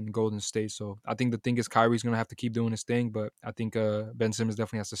Utah and then Golden State. So I think the thing is Kyrie's gonna have to keep doing his thing, but I think Ben Simmons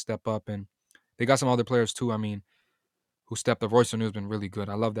definitely has to step up, and they got some other players too. I mean, who stepped up. Royce O'Neal has been really good.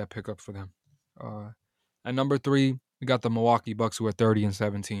 I love that pickup for them. Uh, at number three, we got the Milwaukee Bucks who are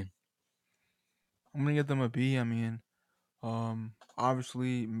 30-17. I'm gonna give them a B. I mean,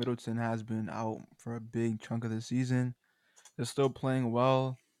 obviously Middleton has been out for a big chunk of the season. They're still playing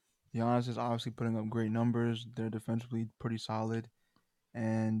well. Giannis is obviously putting up great numbers. They're defensively pretty solid,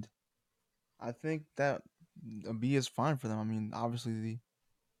 and I think that a B is fine for them. I mean, obviously,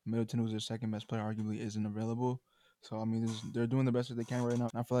 Middleton, who's their second best player, arguably isn't available. So I mean, they're doing the best that they can right now.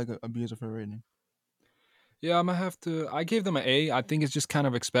 And I feel like a B is a fair rating. Yeah, I'm gonna have to. I gave them an A. I think it's just kind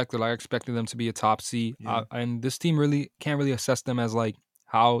of expected. Like, I expected them to be a top C, Yeah, and this team really can't really assess them as like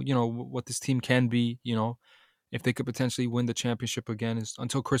how what this team can be. If they could potentially win the championship again, is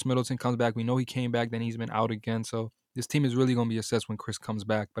until Chris Middleton comes back. We know he came back, then he's been out again. So this team is really gonna be assessed when Chris comes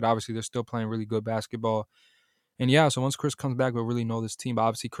back. But obviously, they're still playing really good basketball. And yeah, so once Chris comes back, we'll really know this team. But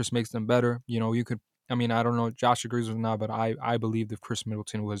obviously, Chris makes them better. You could. I mean, I don't know. Josh agrees with not, but I believe if Chris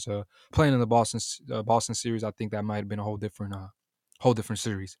Middleton was playing in the Boston series, I think that might have been a whole different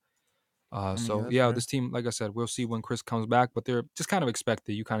series. I mean, yeah, So that's yeah, fair. this team, like I said, we'll see when Chris comes back. But they're just kind of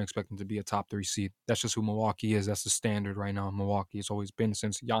expected. You kind of expect them to be a top three seed. That's just who Milwaukee is. That's the standard right now. Milwaukee has always been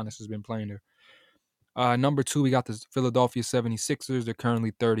since Giannis has been playing there. Number two, we got the Philadelphia 76ers. They're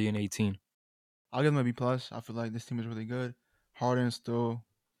currently 30-18. I'll give them a B plus. I feel like this team is really good. Harden's still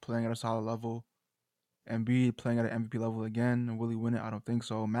playing at a solid level. Embiid playing at an MVP level again. Will he win it? I don't think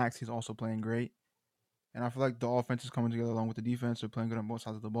so. Max, he's also playing great. And I feel like the offense is coming together along with the defense. They're playing good on both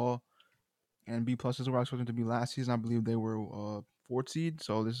sides of the ball. And B plus is where I expected them to be last season. I believe they were fourth seed.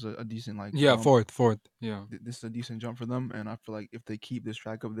 So this is a decent like Yeah, jump. fourth. Yeah. This is a decent jump for them. And I feel like if they keep this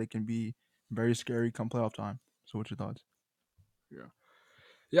track up, they can be very scary come playoff time. So what's your thoughts? Yeah.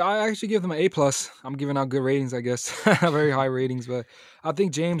 Yeah, I actually give them an A plus. I'm giving out good ratings, I guess, very high ratings. But I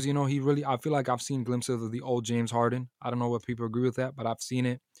think James, he really. I feel like I've seen glimpses of the old James Harden. I don't know what people agree with that, but I've seen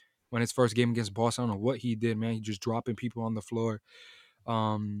it when his first game against Boston. I don't know what he did, man. He just dropping people on the floor.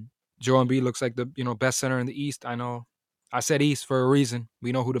 Um, Joe Embiid looks like the best center in the East. I know. I said East for a reason.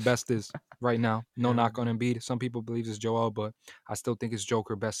 We know who the best is right now. No Yeah, we knock on do. Embiid. Some people believe it's Joel, but I still think it's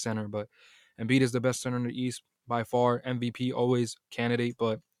Joker best center. But Embiid is the best center in the East by far. MVP always candidate,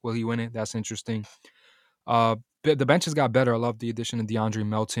 but will he win it? That's interesting. The benches got better. I love the addition of DeAndre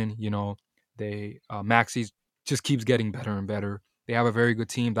Melton. Maxi just keeps getting better and better. They have a very good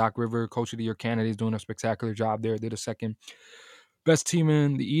team. Doc River, Coach of the Year candidate, is doing a spectacular job there. They're the second best team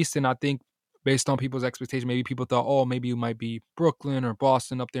in the East, and I think based on people's expectation, maybe people thought, oh, maybe it might be Brooklyn or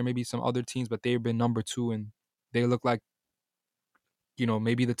Boston up there, maybe some other teams, but they've been number two, and they look like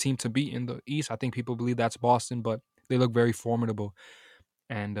maybe the team to beat in the East. I think people believe that's Boston, but they look very formidable.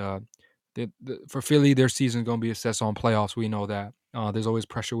 And for Philly, their season's going to be assessed on playoffs. We know that. There's always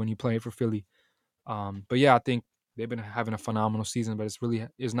pressure when you play for Philly. But yeah, I think they've been having a phenomenal season. But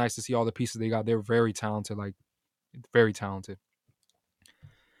it's nice to see all the pieces they got. They're very talented, like very talented.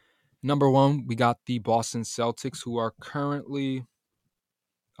 Number one, we got the Boston Celtics, who are currently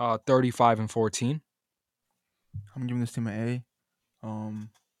 35-14. I'm giving this team an A.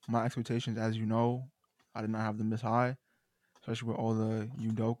 My expectations, as you know, I did not have them this high, especially with all the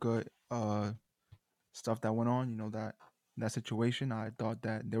Udoka stuff that went on. That situation. I thought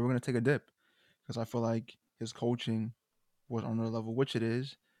that they were gonna take a dip because I feel like his coaching was on their level, which it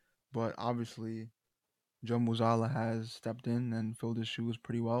is. But obviously, Joe Muzala has stepped in and filled his shoes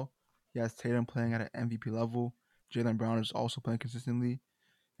pretty well. He has Tatum playing at an MVP level. Jalen Brown is also playing consistently,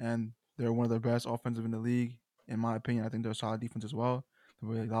 and they're one of the best offensive in the league, in my opinion. I think they're a solid defense as well.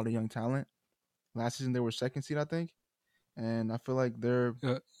 They have a lot of young talent. Last season they were second seed, I think, and I feel like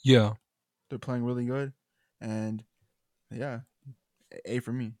Yeah, they're playing really good. And yeah, A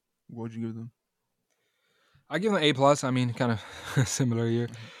for me. What would you give them? I give them A plus. I mean, kind of similar here,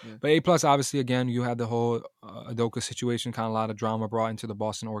 Yeah, but A plus. Obviously, again, you had the whole Adoka situation, kind of a lot of drama brought into the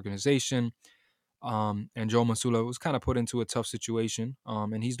Boston organization. And Joe Masula was kind of put into a tough situation.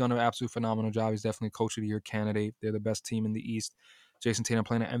 And he's done an absolute phenomenal job. He's definitely Coach of the Year candidate. They're the best team in the East. Jason Tatum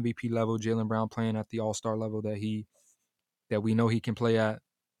playing at MVP level, Jalen Brown playing at the All Star level that we know he can play at.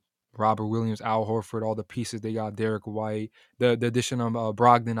 Robert Williams, Al Horford, all the pieces they got. Derek White, the addition of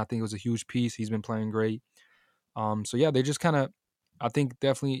Brogdon, I think was a huge piece. He's been playing great. So yeah, they just kind of, I think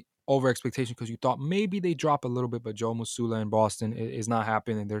definitely over expectation because you thought maybe they drop a little bit, but Joe Masula in Boston is not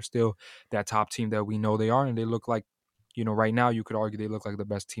happening. They're still that top team that we know they are, and they look like, right now you could argue they look like the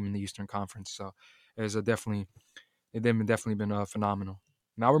best team in the Eastern Conference. So it's they've definitely been phenomenal.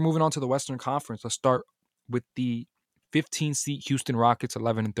 Now we're moving on to the Western Conference. Let's start with the 15 seat Houston Rockets,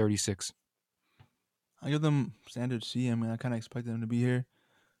 11-36. I give them standard C. I mean, I kind of expected them to be here.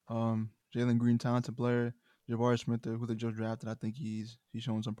 Jalen Green, talented player. Jabari Smith, who they just drafted, I think he's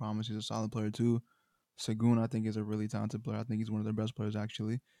showing some promise. He's a solid player too. Segun, I think, is a really talented player. I think he's one of their best players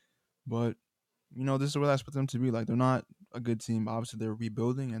actually. But this is what I expect them to be. Like they're not a good team. Obviously, they're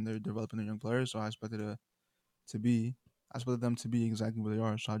rebuilding and they're developing their young players. So I expected it to be. I expect them to be exactly where they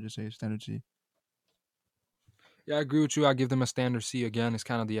are. So I'll just say standard C. Yeah, I agree with you. I give them a standard C again. It's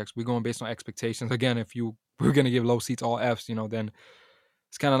kind of we're going based on expectations. Again, if we're gonna give low seats all Fs, then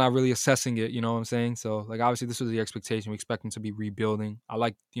it's kind of not really assessing it. You know what I'm saying? So like obviously this was the expectation. We expect them to be rebuilding. I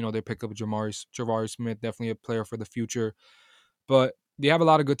like they picked up Jabari Smith, definitely a player for the future. But they have a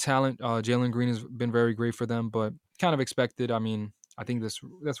lot of good talent. Jalen Green has been very great for them, but kind of expected. I mean, I think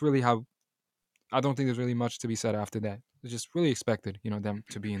that's really how. I don't think there's really much to be said after that. It's just really expected, them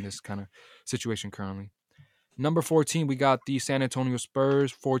to be in this kind of situation currently. Number 14, we got the San Antonio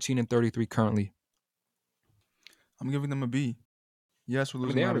Spurs, 14-33 currently. I'm giving them a B. Yes, we're I mean,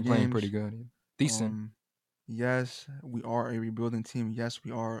 losing they a lot have of been playing pretty games. good, decent. Um, yes, we are a rebuilding team. Yes,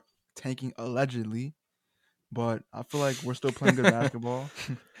 we are tanking allegedly, but I feel like we're still playing good basketball.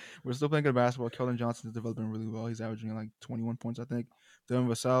 We're still playing good basketball. Keldon Johnson is developing really well. He's averaging like 21 points, I think. Devin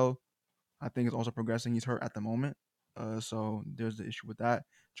Vassell, I think, is also progressing. He's hurt at the moment. So there's the issue with that.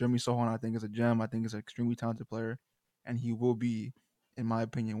 Jeremy Sohan, I think, is a gem. I think he's an extremely talented player, and he will be, in my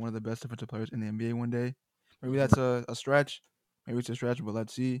opinion, one of the best defensive players in the NBA one day. Maybe that's a stretch. Maybe it's a stretch, but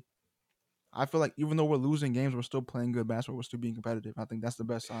let's see. I feel like even though we're losing games, we're still playing good basketball. We're still being competitive. I think that's the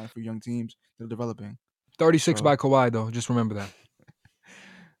best sign for young teams that are developing. 36 So by Kawhi, though. Just remember that.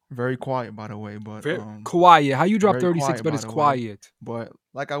 very quiet, by the way, but Very quiet. How you drop very 36, quiet, but by it's the way. quiet? But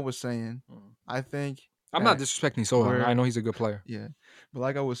like I was saying, I think I'm not that disrespecting Sohan. I we're know he's a good player. yeah. But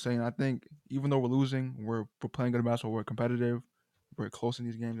like I was saying, I think even though we're losing, we're playing good basketball. We're competitive. We're close in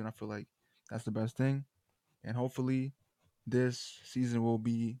these games, and I feel like that's the best thing. And hopefully, this season will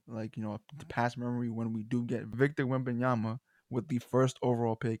be like the past memory when we do get Victor Wembanyama with the first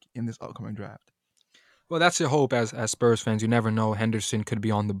overall pick in this upcoming draft. Well, that's your hope as Spurs fans. You never know. Henderson could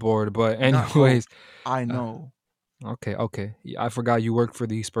be on the board. But Not anyways, hope. I uh, know. okay. Yeah, I forgot you work for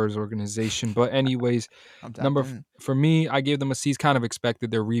the Spurs organization. But anyways, I'm tapped in. for me, I gave them a C. It's kind of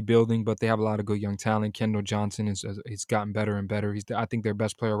expected. They're rebuilding, but they have a lot of good young talent. Kendall Johnson is he's gotten better and better. I think their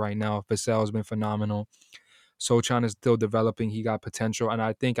best player right now. Vassell has been phenomenal. Sochan is still developing. He got potential, and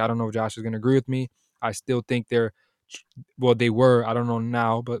I don't know if Josh is going to agree with me. I still think they were. I don't know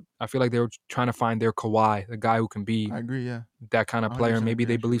now, but I feel like they were trying to find their Kawhi, the guy who can be I agree. Yeah, that kind of player. 100% Maybe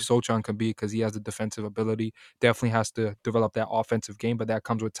agree. they believe Actually, Sochan can be because he has the defensive ability. Definitely has to develop that offensive game, but that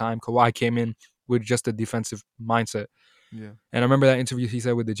comes with time. Kawhi came in with just a defensive mindset. yeah, And I remember that interview he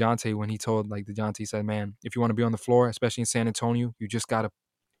said with DeJounte when he told DeJounte, he said, man, if you want to be on the floor, especially in San Antonio, you just got to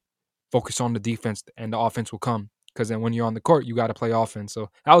focus on the defense and the offense will come. Because then when you're on the court, you got to play offense. So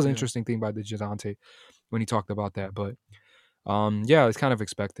that was an yeah. interesting thing by DeJounte when he talked about that. But yeah, it's kind of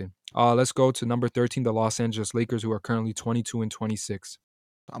expected. Let's go to number 13, the Los Angeles Lakers, who are currently 22-26.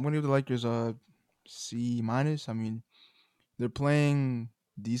 I'm gonna give the Lakers a C minus. I mean, they're playing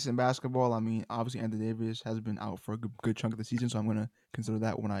decent basketball. I mean, obviously Anthony Davis has been out for a good chunk of the season, so I'm gonna consider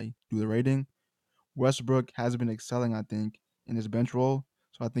that when I do the rating. Westbrook has been excelling, I think, in his bench role,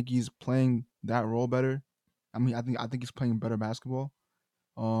 so I think he's playing that role better. I mean, I think he's playing better basketball.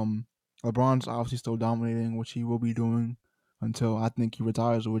 Um, LeBron's obviously still dominating, which he will be doing until I think he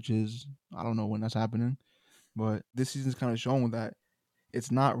retires, which is I don't know when that's happening. But this season's kind of shown that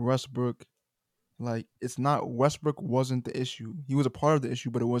it's not Westbrook. Like it's not Westbrook wasn't the issue. He was a part of the issue,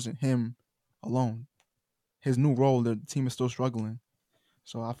 but it wasn't him alone. His new role, the team is still struggling.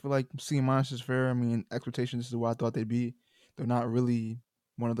 So I feel like C minus is fair. I mean, expectations is what I thought they'd be. They're not really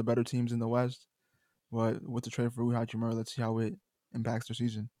one of the better teams in the West, but with the trade for Rui Hachimura, let's see how it impacts their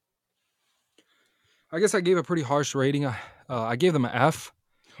season. I guess I gave a pretty harsh rating. I gave them an F.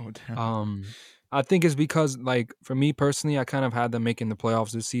 Oh damn. Um, I think it's because, like, for me personally, I kind of had them making the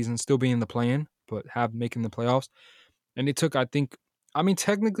playoffs this season, still being in the play-in, but have making the playoffs. And it took, I think, I mean,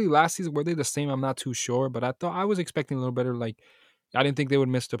 technically last season were they the same? I'm not too sure, but I thought I was expecting a little better. Like, I didn't think they would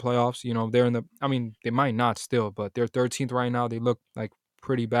miss the playoffs. They're in the. I mean, they might not still, but they're 13th right now. They look like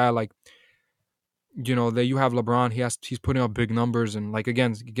pretty bad. Like, that you have LeBron. He's putting up big numbers, and like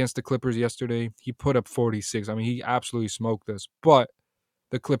again against the Clippers yesterday, he put up 46. I mean, he absolutely smoked us. But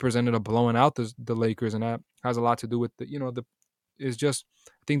the Clippers ended up blowing out the Lakers, and that has a lot to do with the is just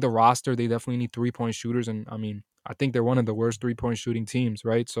I think the roster they definitely need 3-point shooters, and I mean I think they're one of the worst 3-point shooting teams,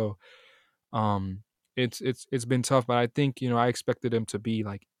 right? So um, it's been tough, but I think I expected them to be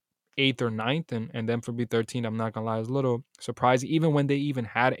like eighth or ninth, and then for be 13, I'm not gonna lie, it's a little surprising. Even when they even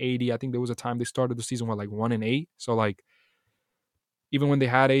had 80, I think there was a time they started the season with like 1-8. So like even when they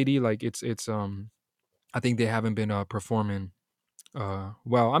had 80, like it's I think they haven't been performing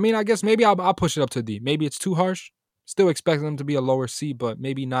well. I mean, I guess maybe I'll push it up to D. Maybe it's too harsh. Still expect them to be a lower C, but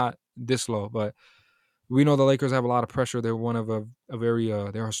maybe not this low. But We know the Lakers have a lot of pressure. They're one of a very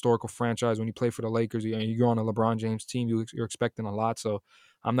they're a historical franchise. When you play for the Lakers, you're on a LeBron James team. You're expecting a lot. So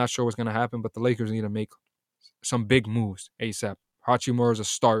I'm not sure what's going to happen, but the Lakers need to make some big moves ASAP. Hachimura is a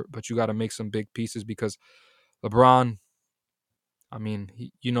start, but you got to make some big pieces because LeBron, I mean,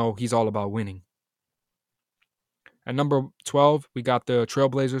 he's all about winning. At number 12, we got the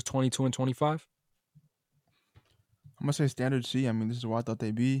Trailblazers, 22 and 25. I'm gonna say standard C. I mean, this is what I thought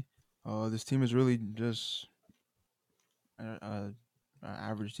they'd be. This team is really just a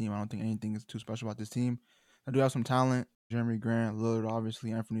average team. I don't think anything is too special about this team. I do have some talent: Jeremy Grant, Lillard,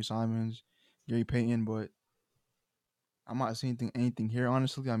 obviously, Anthony Simons, Gary Payton, but I'm not seeing anything here.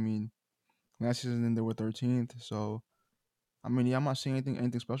 Honestly, I mean, last season they were 13th, so I mean, yeah, I'm not seeing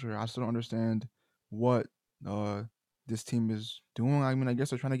anything special here. I still don't understand what uh this team is doing. I mean, I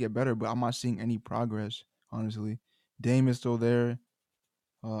guess they're trying to get better, but I'm not seeing any progress. Honestly, Dame is still there.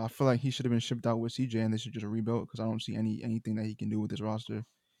 I feel like he should have been shipped out with CJ, and they should just rebuild because I don't see anything that he can do with this roster.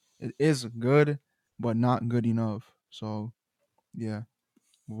 It is good, but not good enough. So yeah,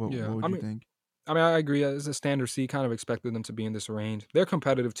 what Yeah, would you think? I agree. As a standard C, kind of expected them to be in this range. They're a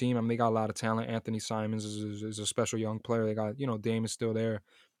competitive team. I mean, they got a lot of talent. Anthony Simons is a special young player. They got, Dame is still there,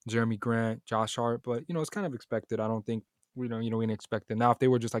 Jeremy Grant, Josh Hart, but it's kind of expected. I don't think we didn't expect it. Now, if they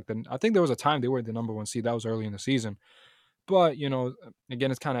were just like I think there was a time they were the number one seed. That was early in the season. But again,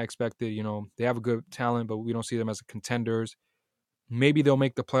 it's kind of expected. They have a good talent, but we don't see them as contenders. Maybe they'll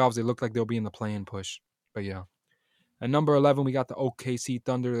make the playoffs. They look like they'll be in the play-in push. But yeah. At number 11, we got the OKC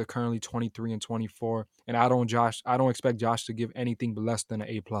Thunder. They're currently 23 and 24. And I don't expect Josh to give anything but less than an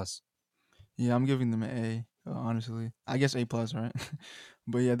A plus. Yeah, I'm giving them an A. Honestly, I guess A plus, right?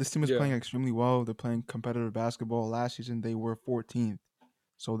 But yeah, this team is Yeah. playing extremely well. They're playing competitive basketball. Last season they were 14th,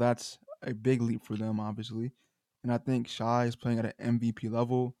 so that's a big leap for them, obviously. And I think Shy is playing at an MVP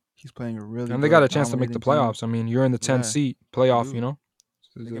level. He's playing a really And they got good, a chance to make the dominating team. playoffs. I mean, you're in the 10th Yeah, seat they playoff, do.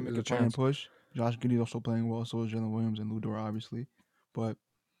 There's They can make a a play and chance. push. Josh Giddey's also playing well. So is Jalen Williams and Ludor, obviously. But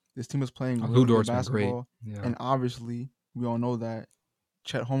this team is playing Lou really good Dort's been great. basketball. Yeah. And obviously, we all know that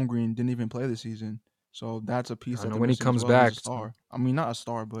Chet Holmgren didn't even play this season. So that's a piece I that know they're when he missing as comes well. He's a back star. I mean, not a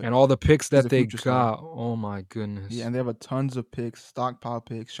star, but and all the picks he's that a they future star. got. Oh my Yeah, goodness. and they have a tons of picks, stockpile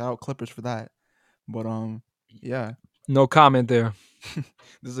picks. Shout out Clippers for that. But yeah, No comment there.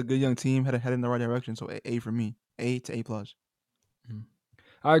 this is a good young team headed in the right direction. So A for me, A to A plus. Mm.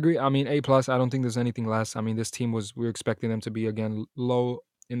 I agree. I mean, A plus. I don't think there's anything less. I mean, this team we're expecting them to be again low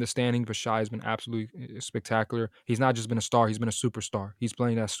in the standing. Vashai has been absolutely spectacular. He's not just been a star; he's been a superstar. He's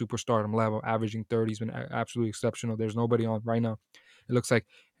playing at superstardom level, averaging 30. He's been absolutely exceptional. There's nobody on right now. It looks like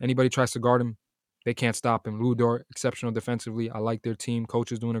anybody tries to guard him, they can't stop him. Ludor, exceptional defensively. I like their team.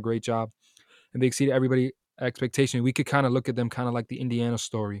 Coach is doing a great job, and they exceed everybody expectation. We could kind of look at them kind of like the Indiana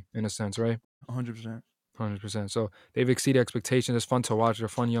story in a sense, right? 100%. 100%. So they've exceeded expectations. It's fun to watch. They're a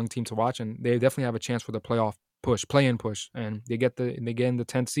fun young team to watch, and they definitely have a chance for the playoff push, play-in push. And they get in the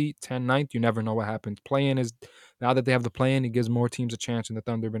 10th seat, 10th, ninth. You never know what happens. Play-in is now that they have the play-in, it gives more teams a chance. And the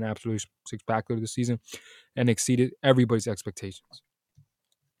Thunder have been absolutely spectacular this season and exceeded everybody's expectations.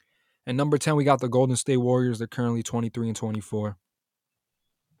 And number 10, we got the Golden State Warriors. They're currently 23 and 24.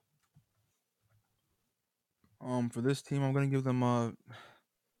 For this team, I'm gonna give them I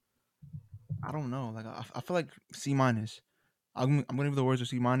don't know, like I feel like C minus. I'm gonna give the Warriors a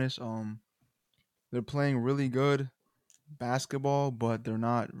C minus. They're playing really good basketball, but they're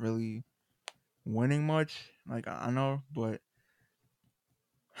not really winning much. Like I know, but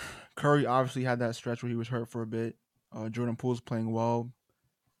Curry obviously had that stretch where he was hurt for a bit. Jordan Poole's playing well.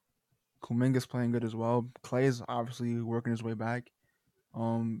 Kuminga's playing good as well. Clay is obviously working his way back.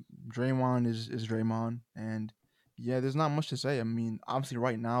 Draymond is Draymond, and yeah, there's not much to say. I mean, obviously,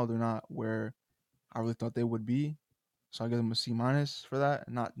 right now they're not where I really thought they would be, so I give them a C minus for that.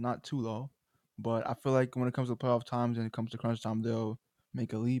 Not too low, but I feel like when it comes to playoff times and it comes to crunch time, they'll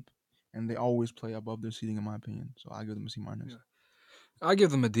make a leap, and they always play above their seating, in my opinion. So I give them a C minus. I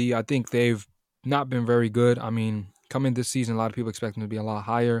give them a D. I think they've not been very good. I mean, coming this season, a lot of people expect them to be a lot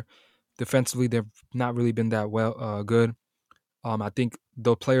higher. Defensively, they've not really been that good. I think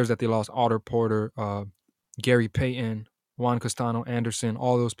the players that they lost, Otter Porter, Gary Payton, Juan Castano Anderson,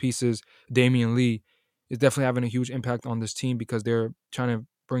 all those pieces, Damian Lee, is definitely having a huge impact on this team because they're trying to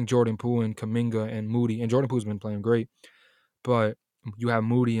bring Jordan Poole and Kaminga and Moody. And Jordan Poole's been playing great, but you have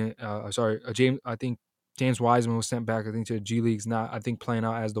Moody and James. I think James Wiseman was sent back. I think to the G League's not. I think playing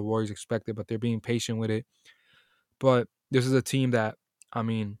out as the Warriors expected, but they're being patient with it. But this is a team that, I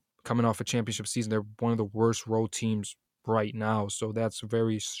mean, coming off a championship season, they're one of the worst road teams right now. So that's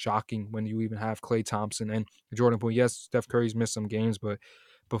very shocking when you even have Klay Thompson and Jordan Poole. Yes, Steph Curry's missed some games, but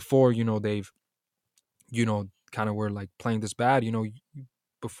before, they've kind of were like playing this bad,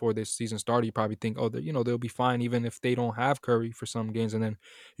 before this season started, you probably think, oh, they'll be fine even if they don't have Curry for some games, and then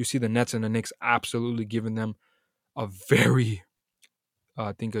you see the Nets and the Knicks absolutely giving them a very,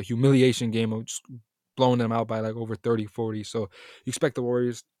 I think, a humiliation game of just blowing them out by like over 30, 40. So I expect the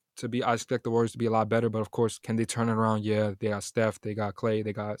Warriors to be a lot better, but of course, can they turn it around? Yeah, they got Steph, they got Clay,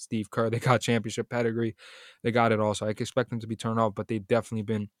 they got Steve Kerr, they got championship pedigree, they got it all. So I expect them to be turned off, but they've definitely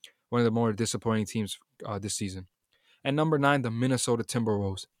been one of the more disappointing teams this season. And number 9, the Minnesota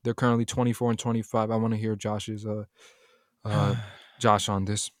Timberwolves. They're currently 24 and 25. I want to hear uh, Josh on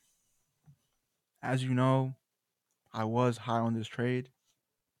this. As you know, I was high on this trade.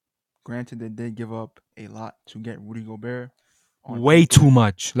 Granted, they did give up a lot to get Rudy Gobert. On Way too paper,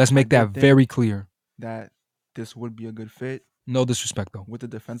 much. Let's I make that did think very clear. that this would be a good fit No disrespect, though. with the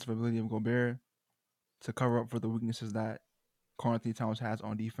defensive ability of Gobert to cover up for the weaknesses that Karl Anthony Towns has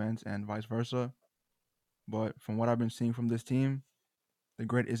on defense and vice versa. But from what I've been seeing from this team, the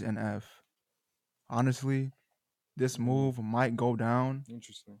grade is an F. Honestly, this move might go down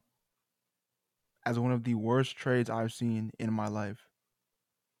Interesting. as one of the worst trades I've seen in my life.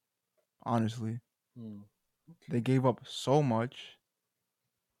 Honestly, they gave up so much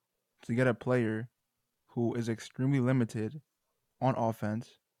to get a player who is extremely limited on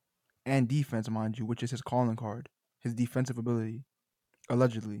offense and defense, mind you, which is his calling card, his defensive ability,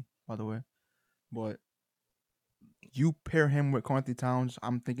 allegedly, by the way. But you pair him with Carthy Towns,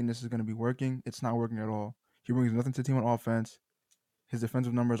 I'm thinking this is going to be working. It's not working at all. He brings nothing to the team on offense. His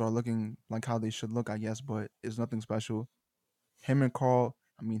defensive numbers are looking like how they should look, I guess, but it's nothing special. Him and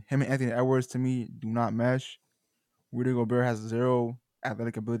Anthony Edwards to me do not mesh. Rudy Gobert has zero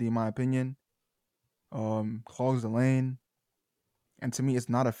athletic ability, in my opinion. Clogs the lane, and to me, it's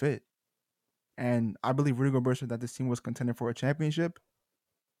not a fit. And I believe Rudy Gobert said that this team was contending for a championship.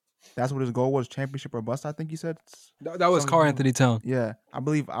 That's what his goal was: championship or bust. I think he said. That was Karl Anthony Towns. Yeah, I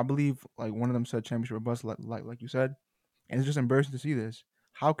believe like one of them said championship or bust, like you said, and it's just embarrassing to see this.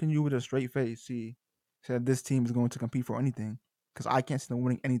 How can you, with a straight face, see said this team is going to compete for anything? Because I can't see them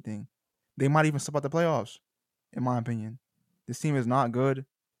winning anything. They might even step out the playoffs, in my opinion. This team is not good.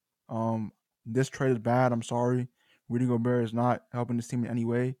 Um, this trade is bad. I'm sorry. Rudy Gobert is not helping this team in any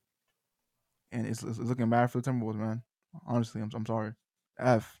way, and it's looking bad for the Timberwolves, man. Honestly, I'm sorry.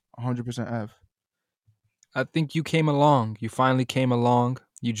 F, 100% F. I think you came along. You finally came along.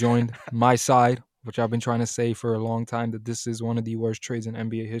 You joined my side, which I've been trying to say for a long time, that this is one of the worst trades in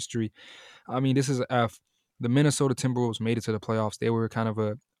NBA history. I mean, this is a F. The Minnesota Timberwolves made it to the playoffs. They were kind of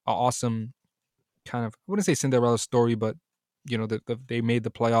a awesome kind of, I wouldn't say Cinderella story, but they made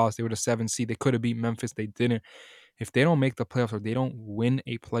the playoffs. They were the 7th seed. They could have beat Memphis. They didn't. If they don't make the playoffs or they don't win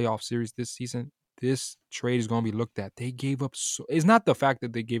a playoff series this season, this trade is going to be looked at. They gave up. It's not the fact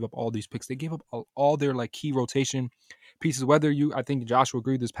that they gave up all these picks. They gave up all their like key rotation pieces. I think Josh will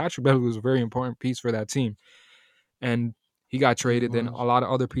agree, this Patrick Beverley was a very important piece for that team, and he got Yeah, he traded. Then a was. lot of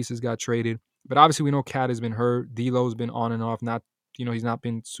other pieces got traded. But obviously, we know Cat has been hurt. D'Lo's been on and off. Not he's not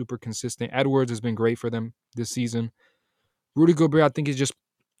been super consistent. Edwards has been great for them this season. Rudy Gobert, I think, is just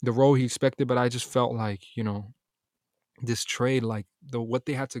the role he expected. But I just felt like this trade, like what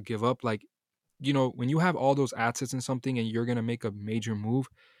they had to give up, like when you have all those assets in something and you're gonna make a major move,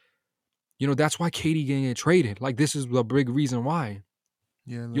 that's why Katie getting it traded. Like this is the big reason why.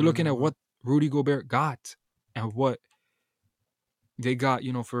 Yeah, You're literally looking at why. what Rudy Gobert got and what they got,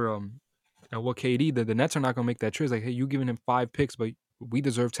 for and what KD, the Nets are not gonna make that trade. It's like, hey, you giving him 5 picks, but we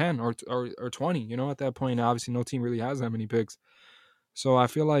deserve 10 or 20. At that point, obviously no team really has that many picks. So I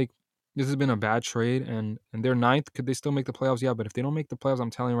feel like this has been a bad trade, and they're ninth. Could they still make the playoffs? Yeah, but if they don't make the playoffs, I'm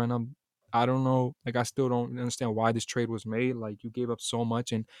telling you right now, I don't know. Like I still don't understand why this trade was made. Like you gave up so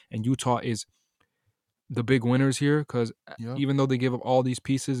much, and Utah is the big winners here because Yep. even though they gave up all these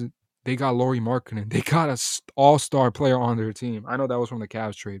pieces, they got Laurie Markkinen. They got a all-star player on their team. I know that was from the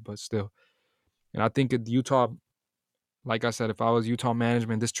Cavs trade, but still. And I think Utah, like I said, if I was Utah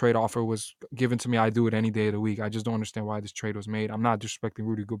management, this trade offer was given to me, I'd do it any day of the week. I just don't understand why this trade was made. I'm not disrespecting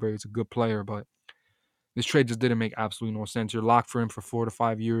Rudy Gobert. He's a good player, but this trade just didn't make absolutely no sense. You're locked for him for 4 to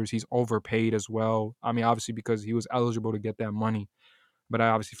 5 years. He's overpaid as well. I mean, obviously because he was eligible to get that money, but I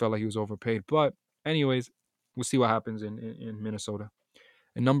obviously felt like he was overpaid. But anyways, we'll see what happens in Minnesota.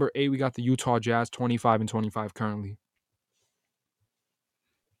 And number 8, we got the Utah Jazz, 25 and 25 currently.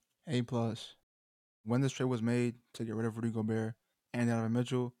 A plus. When this trade was made to get rid of Rudy Gobert and Donovan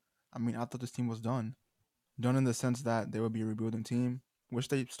Mitchell, I thought this team was done. Done in the sense that they would be a rebuilding team, which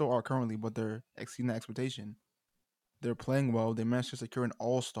they still are currently, but they're exceeding the expectation. They're playing well. They managed to secure an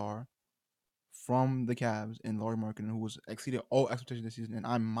all-star from the Cavs in Lauri Markkanen, who was exceeded all expectations this season, and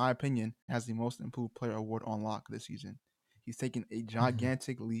in my opinion, has the most improved player award on lock this season. He's taken a Mhm.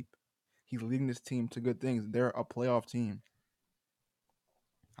 gigantic leap. He's leading this team to good things. They're a playoff team.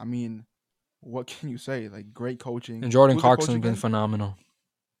 I mean, what can you say? Like great coaching. And Jordan Who's the coach Clarkson's been again? phenomenal.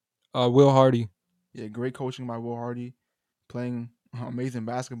 Will Hardy. Yeah, great coaching by Will Hardy, playing amazing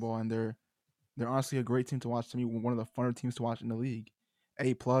basketball, and they're honestly a great team to watch. To me, one of the funner teams to watch in the league.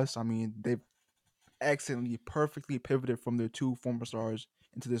 A plus. I mean, they've excellently, perfectly pivoted from their two former stars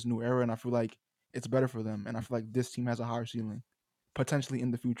into this new era, and I feel like it's better for them. And I feel like this team has a higher ceiling, potentially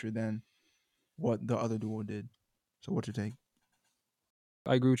in the future than what the other duo did. So, what's your take?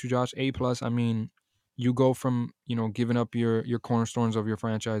 I agree with you, Josh. A plus. I mean, you go from giving up your cornerstones of your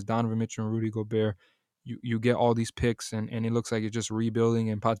franchise, Donovan Mitchell and Rudy Gobert. You get all these picks, and it looks like it's just rebuilding,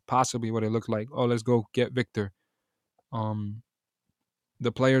 and possibly what it looked like. Oh, let's go get Victor. Um,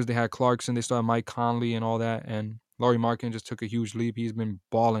 the players they had Clarkson, they still had Mike Conley and all that, and Lauri Markkanen just took a huge leap. He's been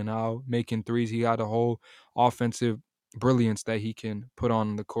balling out, making threes. He got a whole offensive brilliance that he can put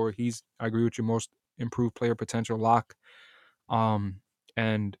on the court. I agree with you, most improved player potential lock. Um,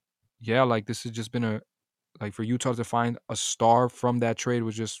 and yeah, like this has just been for Utah to find a star from that trade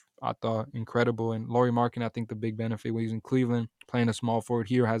was just, I thought, incredible. And Lauri Markkanen, I think the big benefit when he's in Cleveland, playing a small forward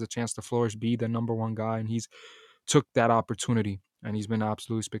here, has a chance to flourish, be the number one guy, and he's took that opportunity, and he's been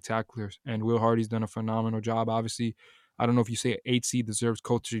absolutely spectacular. And Will Hardy's done a phenomenal job. Obviously, I don't know if you say 8 seed deserves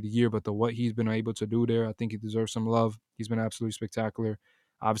Coach of the Year, but what he's been able to do there, I think he deserves some love. He's been absolutely spectacular.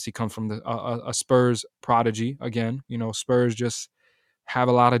 Obviously, comes from a Spurs prodigy again. Spurs just have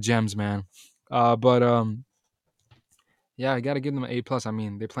a lot of gems, man. But yeah, I got to give them an A plus. I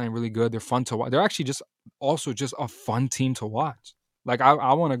mean, they're playing really good. They're fun to watch. They're actually just a fun team to watch. Like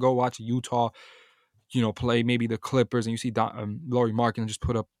I want to go watch Utah, play maybe the Clippers, and you see Lauri Markkanen just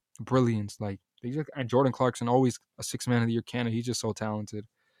put up brilliance. Like and Jordan Clarkson, always a 6 man of the year candidate. He's just so talented,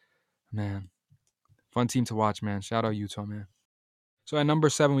 man. Fun team to watch, man. Shout out Utah, man. So at number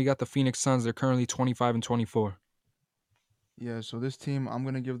 7, we got the Phoenix Suns. They're currently 25-24. Yeah, so this team, I'm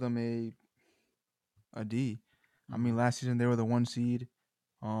gonna give them a D. I mean, Mm-hmm. last season they were the 1 seed.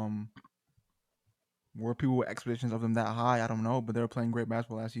 Um, were people with expectations of them that high? I don't know, but they were playing great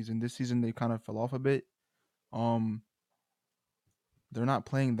basketball last season. This season they kind of fell off a bit. Um, they're not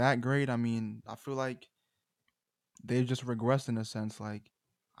playing that great. I mean, I feel like they've just regressed in a sense. Like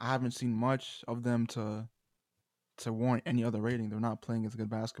I haven't seen much of them to warrant any other rating. They're not playing as good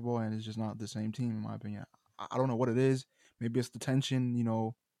basketball, and it's just not the same team in my opinion. I don't know what it is. Maybe it's the tension.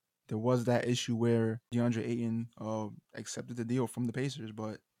 There was that issue where DeAndre Ayton accepted the deal from the Pacers,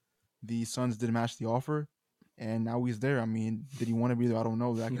 but the Suns didn't match the offer, and now he's there. I mean, did he want to be there? I don't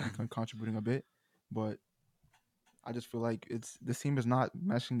know. That could be contributing a bit, but I just feel like this team is not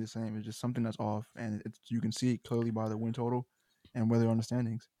meshing the same. It's just something that's off, and you can see it clearly by the win total and where they're on the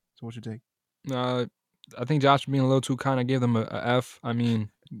standings. So, what's your take? uh, I think Josh being a little too kind. I gave them a F. I mean,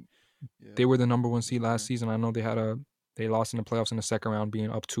 Yeah, they were the number one that's seed last fair. season. I know they lost in the playoffs in the second round,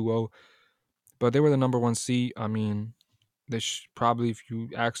 being up 2-0, but they were the number one seed. I mean, probably, if you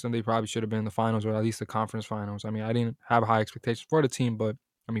ask them, they probably should have been in the finals or at least the conference finals. I mean, I didn't have high expectations for the team, but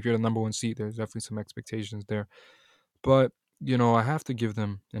I mean, if you're the number one seed, there's definitely some expectations there. But I have to give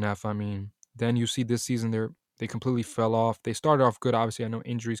them an F. I mean, then you see this season they completely fell off. They started off good. Obviously, I know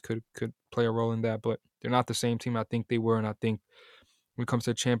injuries could play a role in that, but they're not the same team I think they were. And I think when it comes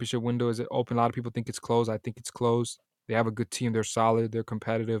to the championship window, is it open? A lot of people think it's closed. I think it's closed. They have a good team. They're solid. They're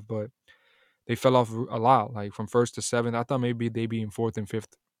competitive, but they fell off a lot, like from first to seventh. I thought maybe they'd be in fourth and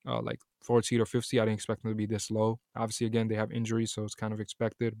fifth, like fourth seed or fifth seed. I didn't expect them to be this low. Obviously, again, they have injuries, so it's kind of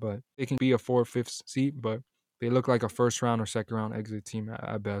expected, but they can be a fourth, fifth seed, but they look like a first round or second round exit team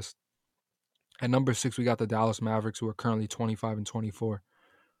at best. At number 6, we got the Dallas Mavericks, who are currently 25-24.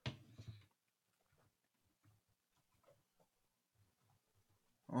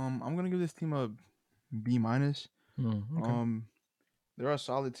 I'm gonna give this team a B minus. Okay. Um, they're a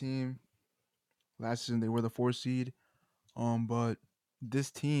solid team. Last season they were the 4 seed. But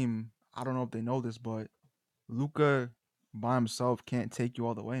this team, I don't know if they know this, but Luca by himself can't take you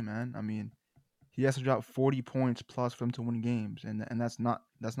all the way, man. I mean, he has to drop 40 points plus for him to win games, and that's not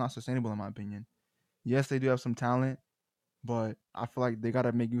sustainable in my opinion. Yes, they do have some talent, but I feel like they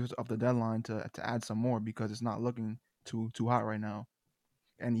gotta make use of the deadline to add some more because it's not looking too hot right now.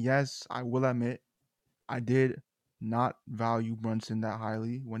 And yes, I will admit I did not value Brunson that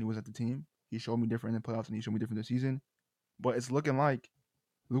highly when he was at the team. He showed me different in the playoffs and he showed me different this season. But it's looking like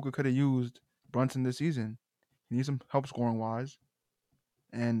Luca could have used Brunson this season. He needs some help scoring wise,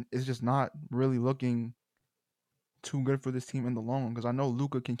 and it's just not really looking too good for this team in the long run. Because I know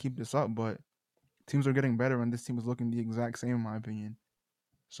Luca can keep this up, but teams are getting better, and this team is looking the exact same in my opinion.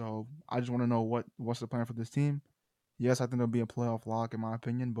 So I just want to know what's the plan for this team. Yes, I think they'll be a playoff lock in my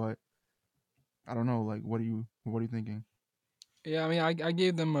opinion, but I don't know. Like, what are you thinking? Yeah, I mean, I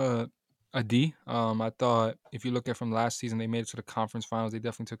gave them a D. I thought if you look at from last season, they made it to the conference finals. They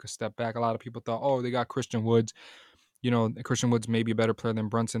definitely took a step back. A lot of people thought, oh, they got Christian Woods. Christian Woods may be a better player than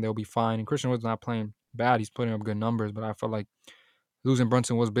Brunson. They'll be fine. And Christian Woods not playing bad. He's putting up good numbers, but I felt like losing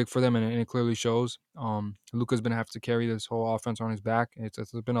Brunson was big for them, and it clearly shows. Luka's been have to carry this whole offense on his back.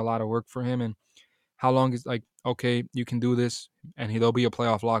 It's been a lot of work for him. And how long is like okay, you can do this, and he'll be a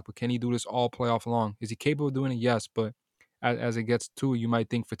playoff lock, but can he do this all playoff long? Is he capable of doing it? Yes, but as it gets to, you might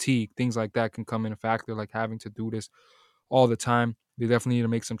think fatigue, things like that can come in a factor, like having to do this all the time. They definitely need to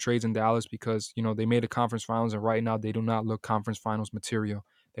make some trades in Dallas because they made the conference finals, and right now they do not look conference finals material.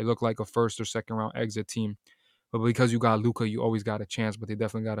 They look like a first or second round exit team. But because you got Luka, you always got a chance. But they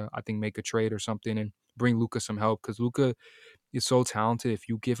definitely got to, I think, make a trade or something and bring Luka some help because Luka is so talented. If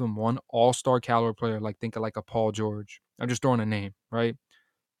you give him one all-star caliber player, like think of like a Paul George, I'm just throwing a name, right?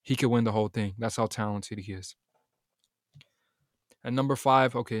 He could win the whole thing. That's how talented he is. And number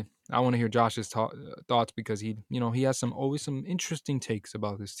 5, okay, I want to hear Josh's thoughts because he has always some interesting takes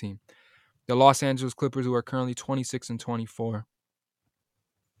about this team. The Los Angeles Clippers, who are currently 26 and 24.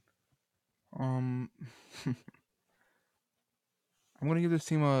 Um, I'm gonna give this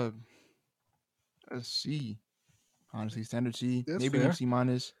team a C. Honestly, standard C, That's maybe even fair. C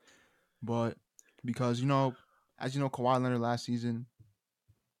minus. But because as you know, Kawhi Leonard last season,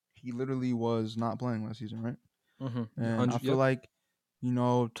 he literally was not playing last season, right? Mm-hmm. And I 100. feel Yep. like,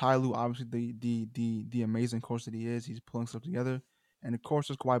 Ty Lue, obviously the amazing coach that he is, he's pulling stuff together. And of course,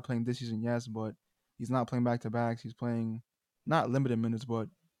 there's Kawhi playing this season, yes, but he's not playing back to backs. He's playing not limited minutes, but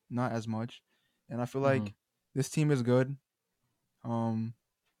not as much. And I feel Mm-hmm. like this team is good. Um,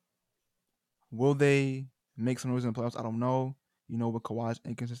 will they make some noise in the playoffs? I don't know. With Kawhi's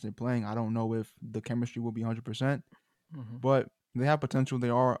inconsistent playing, I don't know if the chemistry will be 100%. Mm-hmm. But they have potential. They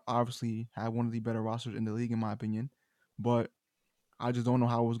are obviously have one of the better rosters in the league, in my opinion. But I just don't know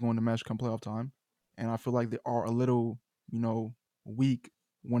how it was going to mesh come playoff time. And I feel like they are a little, you know, weak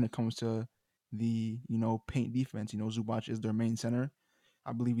when it comes to the, paint defense. Zubac is their main center.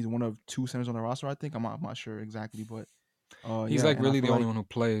 I believe he's one of two centers on the roster, I think. I'm not sure exactly, but He's yeah, like and I really feel the only like one who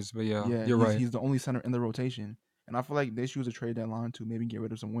plays, but yeah, yeah, you're he's right. he's the only center in the rotation. And I feel like they should use a trade deadline to maybe get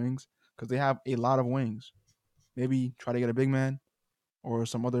rid of some wings because they have a lot of wings. Maybe try to get a big man or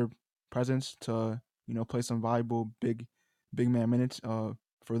some other presence to play some valuable big man minutes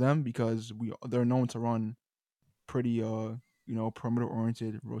for them because they're known to run pretty perimeter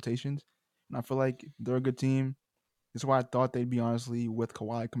oriented rotations, and I feel like they're a good team. That's why I thought they'd be honestly with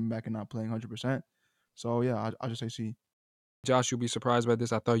Kawhi coming back and not playing 100%. So yeah, I'll just say C. Josh, you'll be surprised by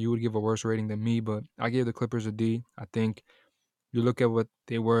this. I thought you would give a worse rating than me, but I gave the Clippers a D. I think you look at what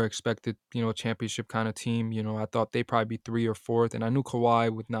they were expected, championship kind of team. I thought they'd probably be 3 or 4th, and I knew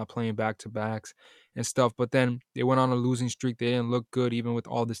Kawhi with not playing back to backs and stuff. But then they went on a losing streak. They didn't look good, even with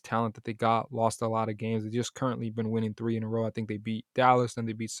all this talent that they got. Lost a lot of games. They just currently been winning 3 in a row. I think they beat Dallas, then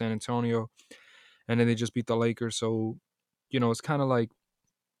they beat San Antonio, and then they just beat the Lakers. So, it's kind of like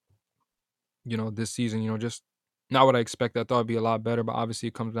this season, just not what I expected. I thought it'd be a lot better, but obviously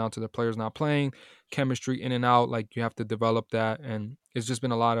it comes down to the players not playing, chemistry in and out. Like you have to develop that, and it's just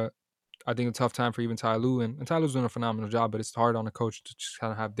been a lot of, I think, a tough time for even Ty Lue, and Ty Lue's doing a phenomenal job, but it's hard on a coach to just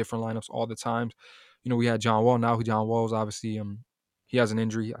kind of have different lineups all the time. We had John Wall. Now John Wall's obviously he has an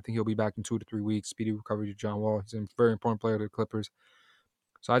injury. I think he'll be back in 2 to 3 weeks. Speedy recovery to John Wall. He's a very important player to the Clippers.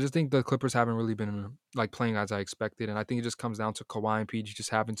 So I just think the Clippers haven't really been like playing as I expected, and I think it just comes down to Kawhi and PG just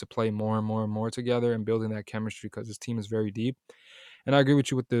having to play more and more and more together and building that chemistry because this team is very deep. And I agree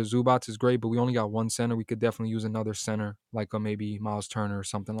with you with the Zubats is great, but we only got one center. We could definitely use another center, like a maybe Miles Turner or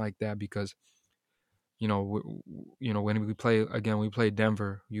something like that, because when we play again, we play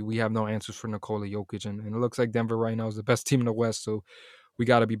Denver. We have no answers for Nikola Jokic, and it looks like Denver right now is the best team in the West. So we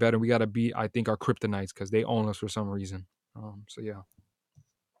got to be better. We got to beat, I think, our kryptonites because they own us for some reason. So yeah.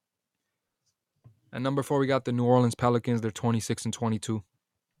 At number 4, we got the New Orleans Pelicans. They're 26 and 22.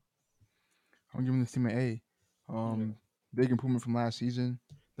 I'm giving this team an A. Yeah. Big improvement from last season.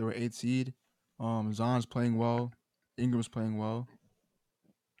 They were 8th seed. Zon's playing well. Ingram's playing well.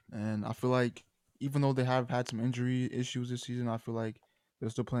 And I feel like even though they have had some injury issues this season, I feel like they're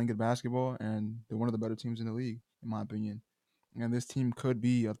still playing good basketball and they're one of the better teams in the league, in my opinion. And this team could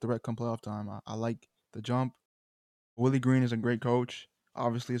be a threat come playoff time. I like the jump. Willie Green is a great coach.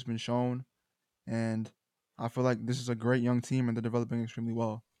 Obviously, it's been shown. And I feel like this is a great young team and they're developing extremely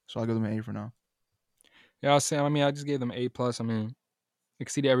well. So I'll give them an A for now. Yeah, Sam. I mean, I just gave them A plus. I mean,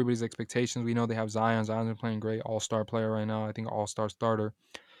 exceeded everybody's expectations. We know they have Zion. Zion's been playing great, all-star player right now. I think all-star starter.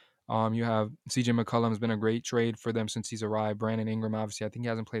 You have CJ McCollum has been a great trade for them since he's arrived. Brandon Ingram, obviously, I think he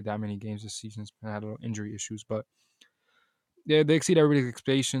hasn't played that many games this season. He's had a little injury issues, but they exceed everybody's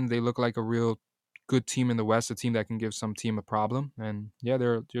expectations. They look like a real good team in the West, a team that can give some team a problem. And yeah,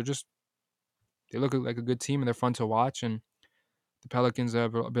 they're just they look like a good team and they're fun to watch. And the Pelicans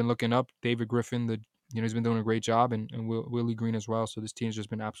have been looking up. David Griffin, he's been doing a great job, and Willie Green as well. So this team's just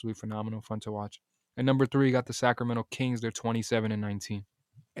been absolutely phenomenal, fun to watch. And number 3, you got the Sacramento Kings. They're 27-19.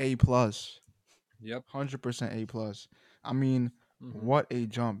 A plus, Yep. 100% A plus. I mean, Hmm. what a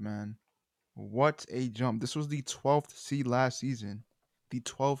jump, man! What a jump! This was the 12th seed last season. The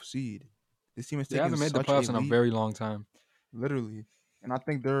 12th seed. This team has They taken haven't made the such a playoffs in a leap, very long time. literally, and I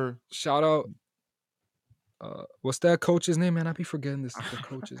think they're. Shout out. What's that coach's name, man? I be forgetting the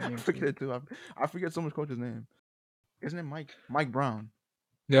coach's I name forget too. it too. I forget so much coach's name. Isn't it Mike? Mike Brown.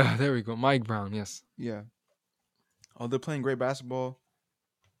 Yeah, there we go. Mike Brown. Yes. Yeah. Oh, they're playing great basketball.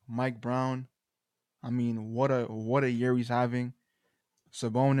 Mike Brown. I mean, what a year he's having.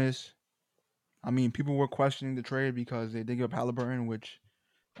 Sabonis. I mean, people were questioning the trade because they did give up Halliburton, which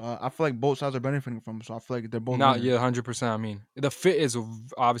I feel like both sides are benefiting from. So I feel like they're both Not yeah, winners. 100%. I mean, the fit is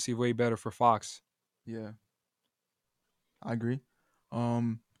obviously way better for Fox. Yeah, I agree.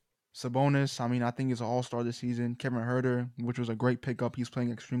 Um, Sabonis. I mean, I think he's an All Star this season. Kevin Herter, which was a great pickup. He's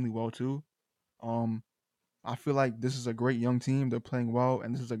playing extremely well too. Um, I feel like this is a great young team. They're playing well,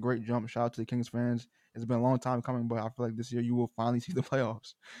 and this is a great jump. Shout out to the Kings fans. It's been a long time coming, but I feel like this year you will finally see the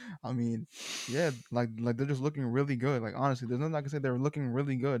playoffs. I mean, yeah, like they're just looking really good. Like honestly, there's nothing I can say. They're looking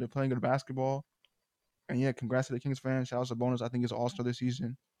really good. They're playing good basketball. And yeah, congrats to the Kings fans. Shout out to Bonus. I think he's an All Star this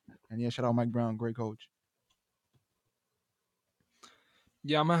season. And yeah, shout out Mike Brown, great coach.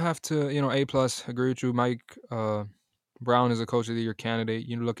 Yeah, I'm gonna have to, A plus. Agree with you, Mike. Brown is a coach of the year candidate.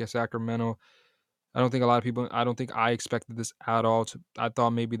 You look at Sacramento. I don't think a lot of people. I don't think I expected this at all. I thought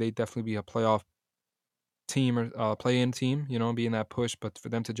maybe they'd definitely be a playoff team or play-in team. Be in that push. But for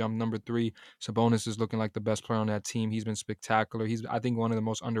them to jump number 3, Sabonis is looking like the best player on that team. He's been spectacular. He's, I think, one of the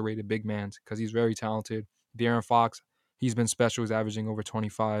most underrated big mans because he's very talented. De'Aaron Fox, he's been special. He's averaging over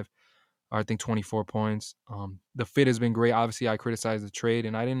 25. I think 24 points. The fit has been great. Obviously, I criticized the trade,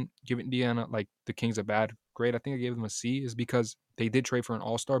 and I didn't give Indiana like the Kings a bad grade. I think I gave them a C, is because they did trade for an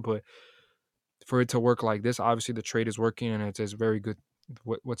All Star, but for it to work like this, obviously the trade is working, and it's very good.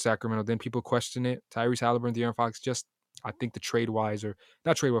 What Sacramento? Then people question it. Tyrese Halliburton, De'Aaron Fox, just I think the trade wise or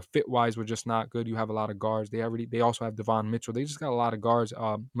not trade, but fit wise were just not good. You have a lot of guards. They also have Devon Mitchell. They just got a lot of guards.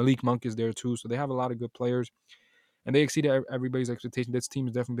 Malik Monk is there too, so they have a lot of good players and they exceeded everybody's expectation. This team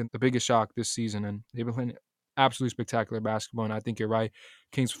has definitely been the biggest shock this season, and they've been playing absolutely spectacular basketball. And I think you're right.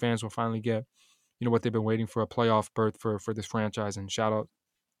 Kings fans will finally get, what they've been waiting for, a playoff berth for this franchise. And shout out,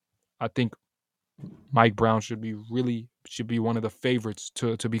 I think Mike Brown should be one of the favorites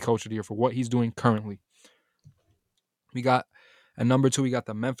to be coach of the year for what he's doing currently. We got at number 2, we got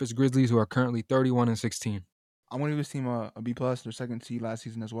the Memphis Grizzlies, who are currently 31-16. I'm gonna give this team a B plus. Their second seed last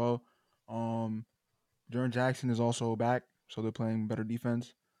season as well. Um, Jaren Jackson is also back, so they're playing better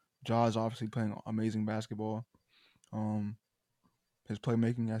defense. Ja is obviously playing amazing basketball. Um, his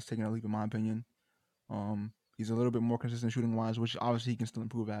playmaking has taken a leap in my opinion. He's a little bit more consistent shooting wise, which obviously he can still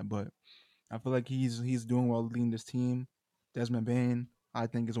improve at. But I feel like he's doing well leading this team. Desmond Bain, I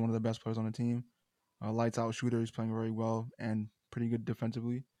think, is one of the best players on the team. Lights out shooter. He's playing very well and pretty good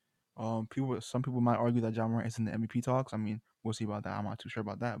defensively. Some people might argue that John Morant is in the MVP talks. I mean, we'll see about that. I'm not too sure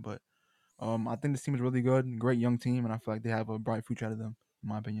about that, but I think this team is really good, great young team, and I feel like they have a bright future out of them, in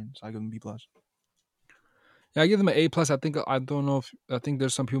my opinion. So I give them B plus. Yeah, I give them an A plus. I don't know if I think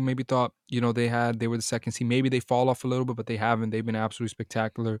there's some people maybe thought they were the second seed. Maybe they fall off a little bit, but they haven't. They've been absolutely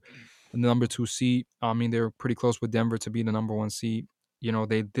spectacular. And the number 2 seed, I mean, they're pretty close with Denver to be the number 1 seed.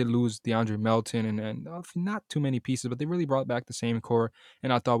 They did lose DeAndre Melton and not too many pieces, but they really brought back the same core.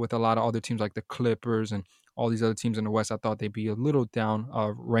 And I thought with a lot of other teams like the Clippers and all these other teams in the West, I thought they'd be a little down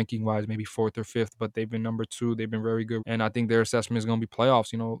ranking wise, maybe 4th or 5th, but they've been number 2. They've been very good. And I think their assessment is going to be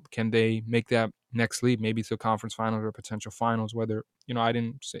playoffs. Can they make that next leap, maybe to conference finals or potential finals? Whether, I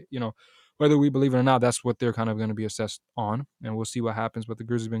didn't say, whether we believe it or not, that's what they're kind of going to be assessed on. And we'll see what happens. But the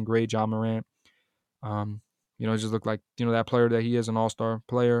Grizzlies have been great. Ja Morant, it just looked like, that player that he is, an all-star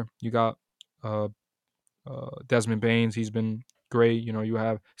player. You got uh, Desmond Baines. He's been great. You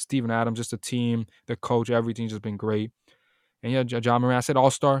have Steven Adams, just a team, the coach, everything's just been great. And yeah, Ja Morant, I said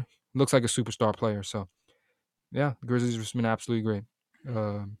all-star, looks like a superstar player. So yeah, the Grizzlies have just been absolutely great.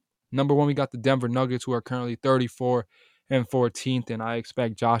 Number 1, we got the Denver Nuggets, who are currently 34 and 14th, and I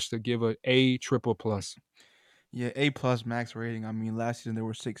expect Josh to give a triple plus. Yeah, A plus max rating. I mean, last season they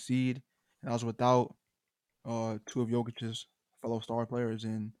were sixth seed, and I was without two of Jokic's fellow star players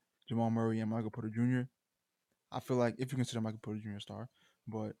in Jamal Murray and Michael Porter Jr. I feel like if you consider Michael Porter Jr. a star,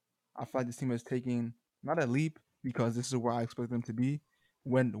 but I feel like this team is taking not a leap because this is where I expect them to be.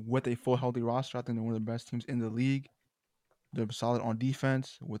 When with a full healthy roster, I think they're one of the best teams in the league. They're solid on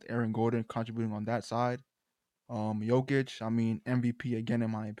defense with Aaron Gordon contributing on that side. Jokic, I mean MVP again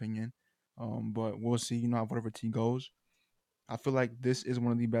in my opinion. But we'll see. You know how whatever team goes. I feel like this is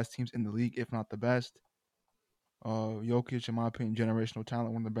one of the best teams in the league, if not the best. Jokic, in my opinion, generational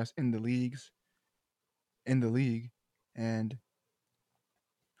talent, one of the best in the league, and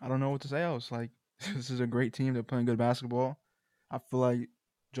I don't know what to say else. Like this is a great team. They're playing good basketball. I feel like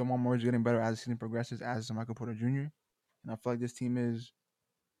Jamal Murray's getting better as the season progresses, as is Michael Porter Jr. And I feel like this team is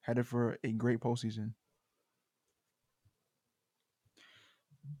headed for a great postseason.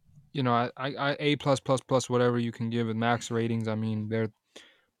 You know, I A plus plus plus whatever you can give with max ratings. I mean, they're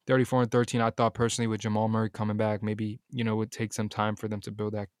 34-13. I thought personally with Jamal Murray coming back, maybe it would take some time for them to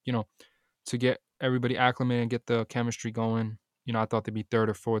build that. To get everybody acclimated and get the chemistry going. I thought they'd be third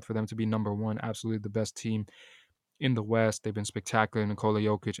or fourth for them to be number one. Absolutely the best team in the West. They've been spectacular. Nikola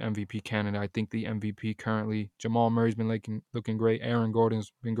Jokic, MVP candidate. I think the MVP currently. Jamal Murray's been looking great. Aaron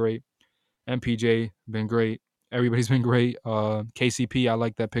Gordon's been great. MPJ been great. Everybody's been great. KCP, I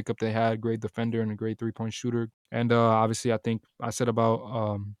like that pickup they had. Great defender and a great 3-point shooter. And obviously, I think I said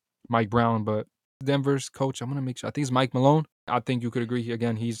about Mike Brown, but Denver's coach, I'm gonna make sure. I think it's Mike Malone. I think you could agree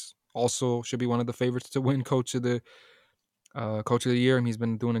again. He's also should be one of the favorites to win coach of the year, and he's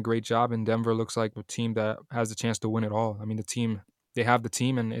been doing a great job. And Denver looks like a team that has the chance to win it all. I mean, they have the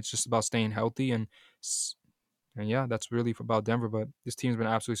team, and it's just about staying healthy and yeah, that's really about Denver. But this team's been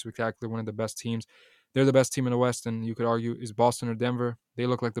absolutely spectacular. One of the best teams. They're the best team in the West, and you could argue is Boston or Denver. They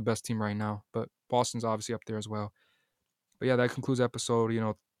look like the best team right now, but Boston's obviously up there as well. But yeah, that concludes episode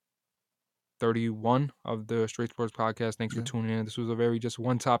 31 of the Straight Sports Podcast. Thanks for Yeah, tuning in. This was a very just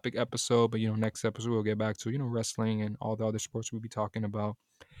one topic episode, but next episode we'll get back to wrestling and all the other sports we'll be talking about.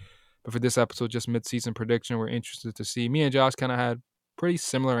 But for this episode, just mid-season prediction, we're interested to see. Me and Josh kind of had pretty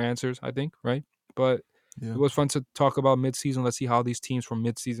similar answers, I think, right? But it yeah, was fun to talk about mid-season. Let's see how these teams from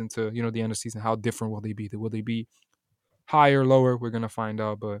mid-season to the end of season, how different will they be? Will they be higher, lower? We're gonna find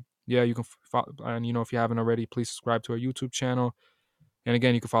out. But yeah, you can and if you haven't already, please subscribe to our YouTube channel. And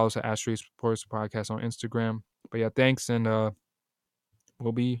again, you can follow us at Astro Sports Podcast on Instagram. But yeah, thanks, and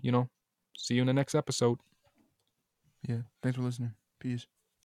we'll be see you in the next episode. yeah. Thanks for listening. Peace.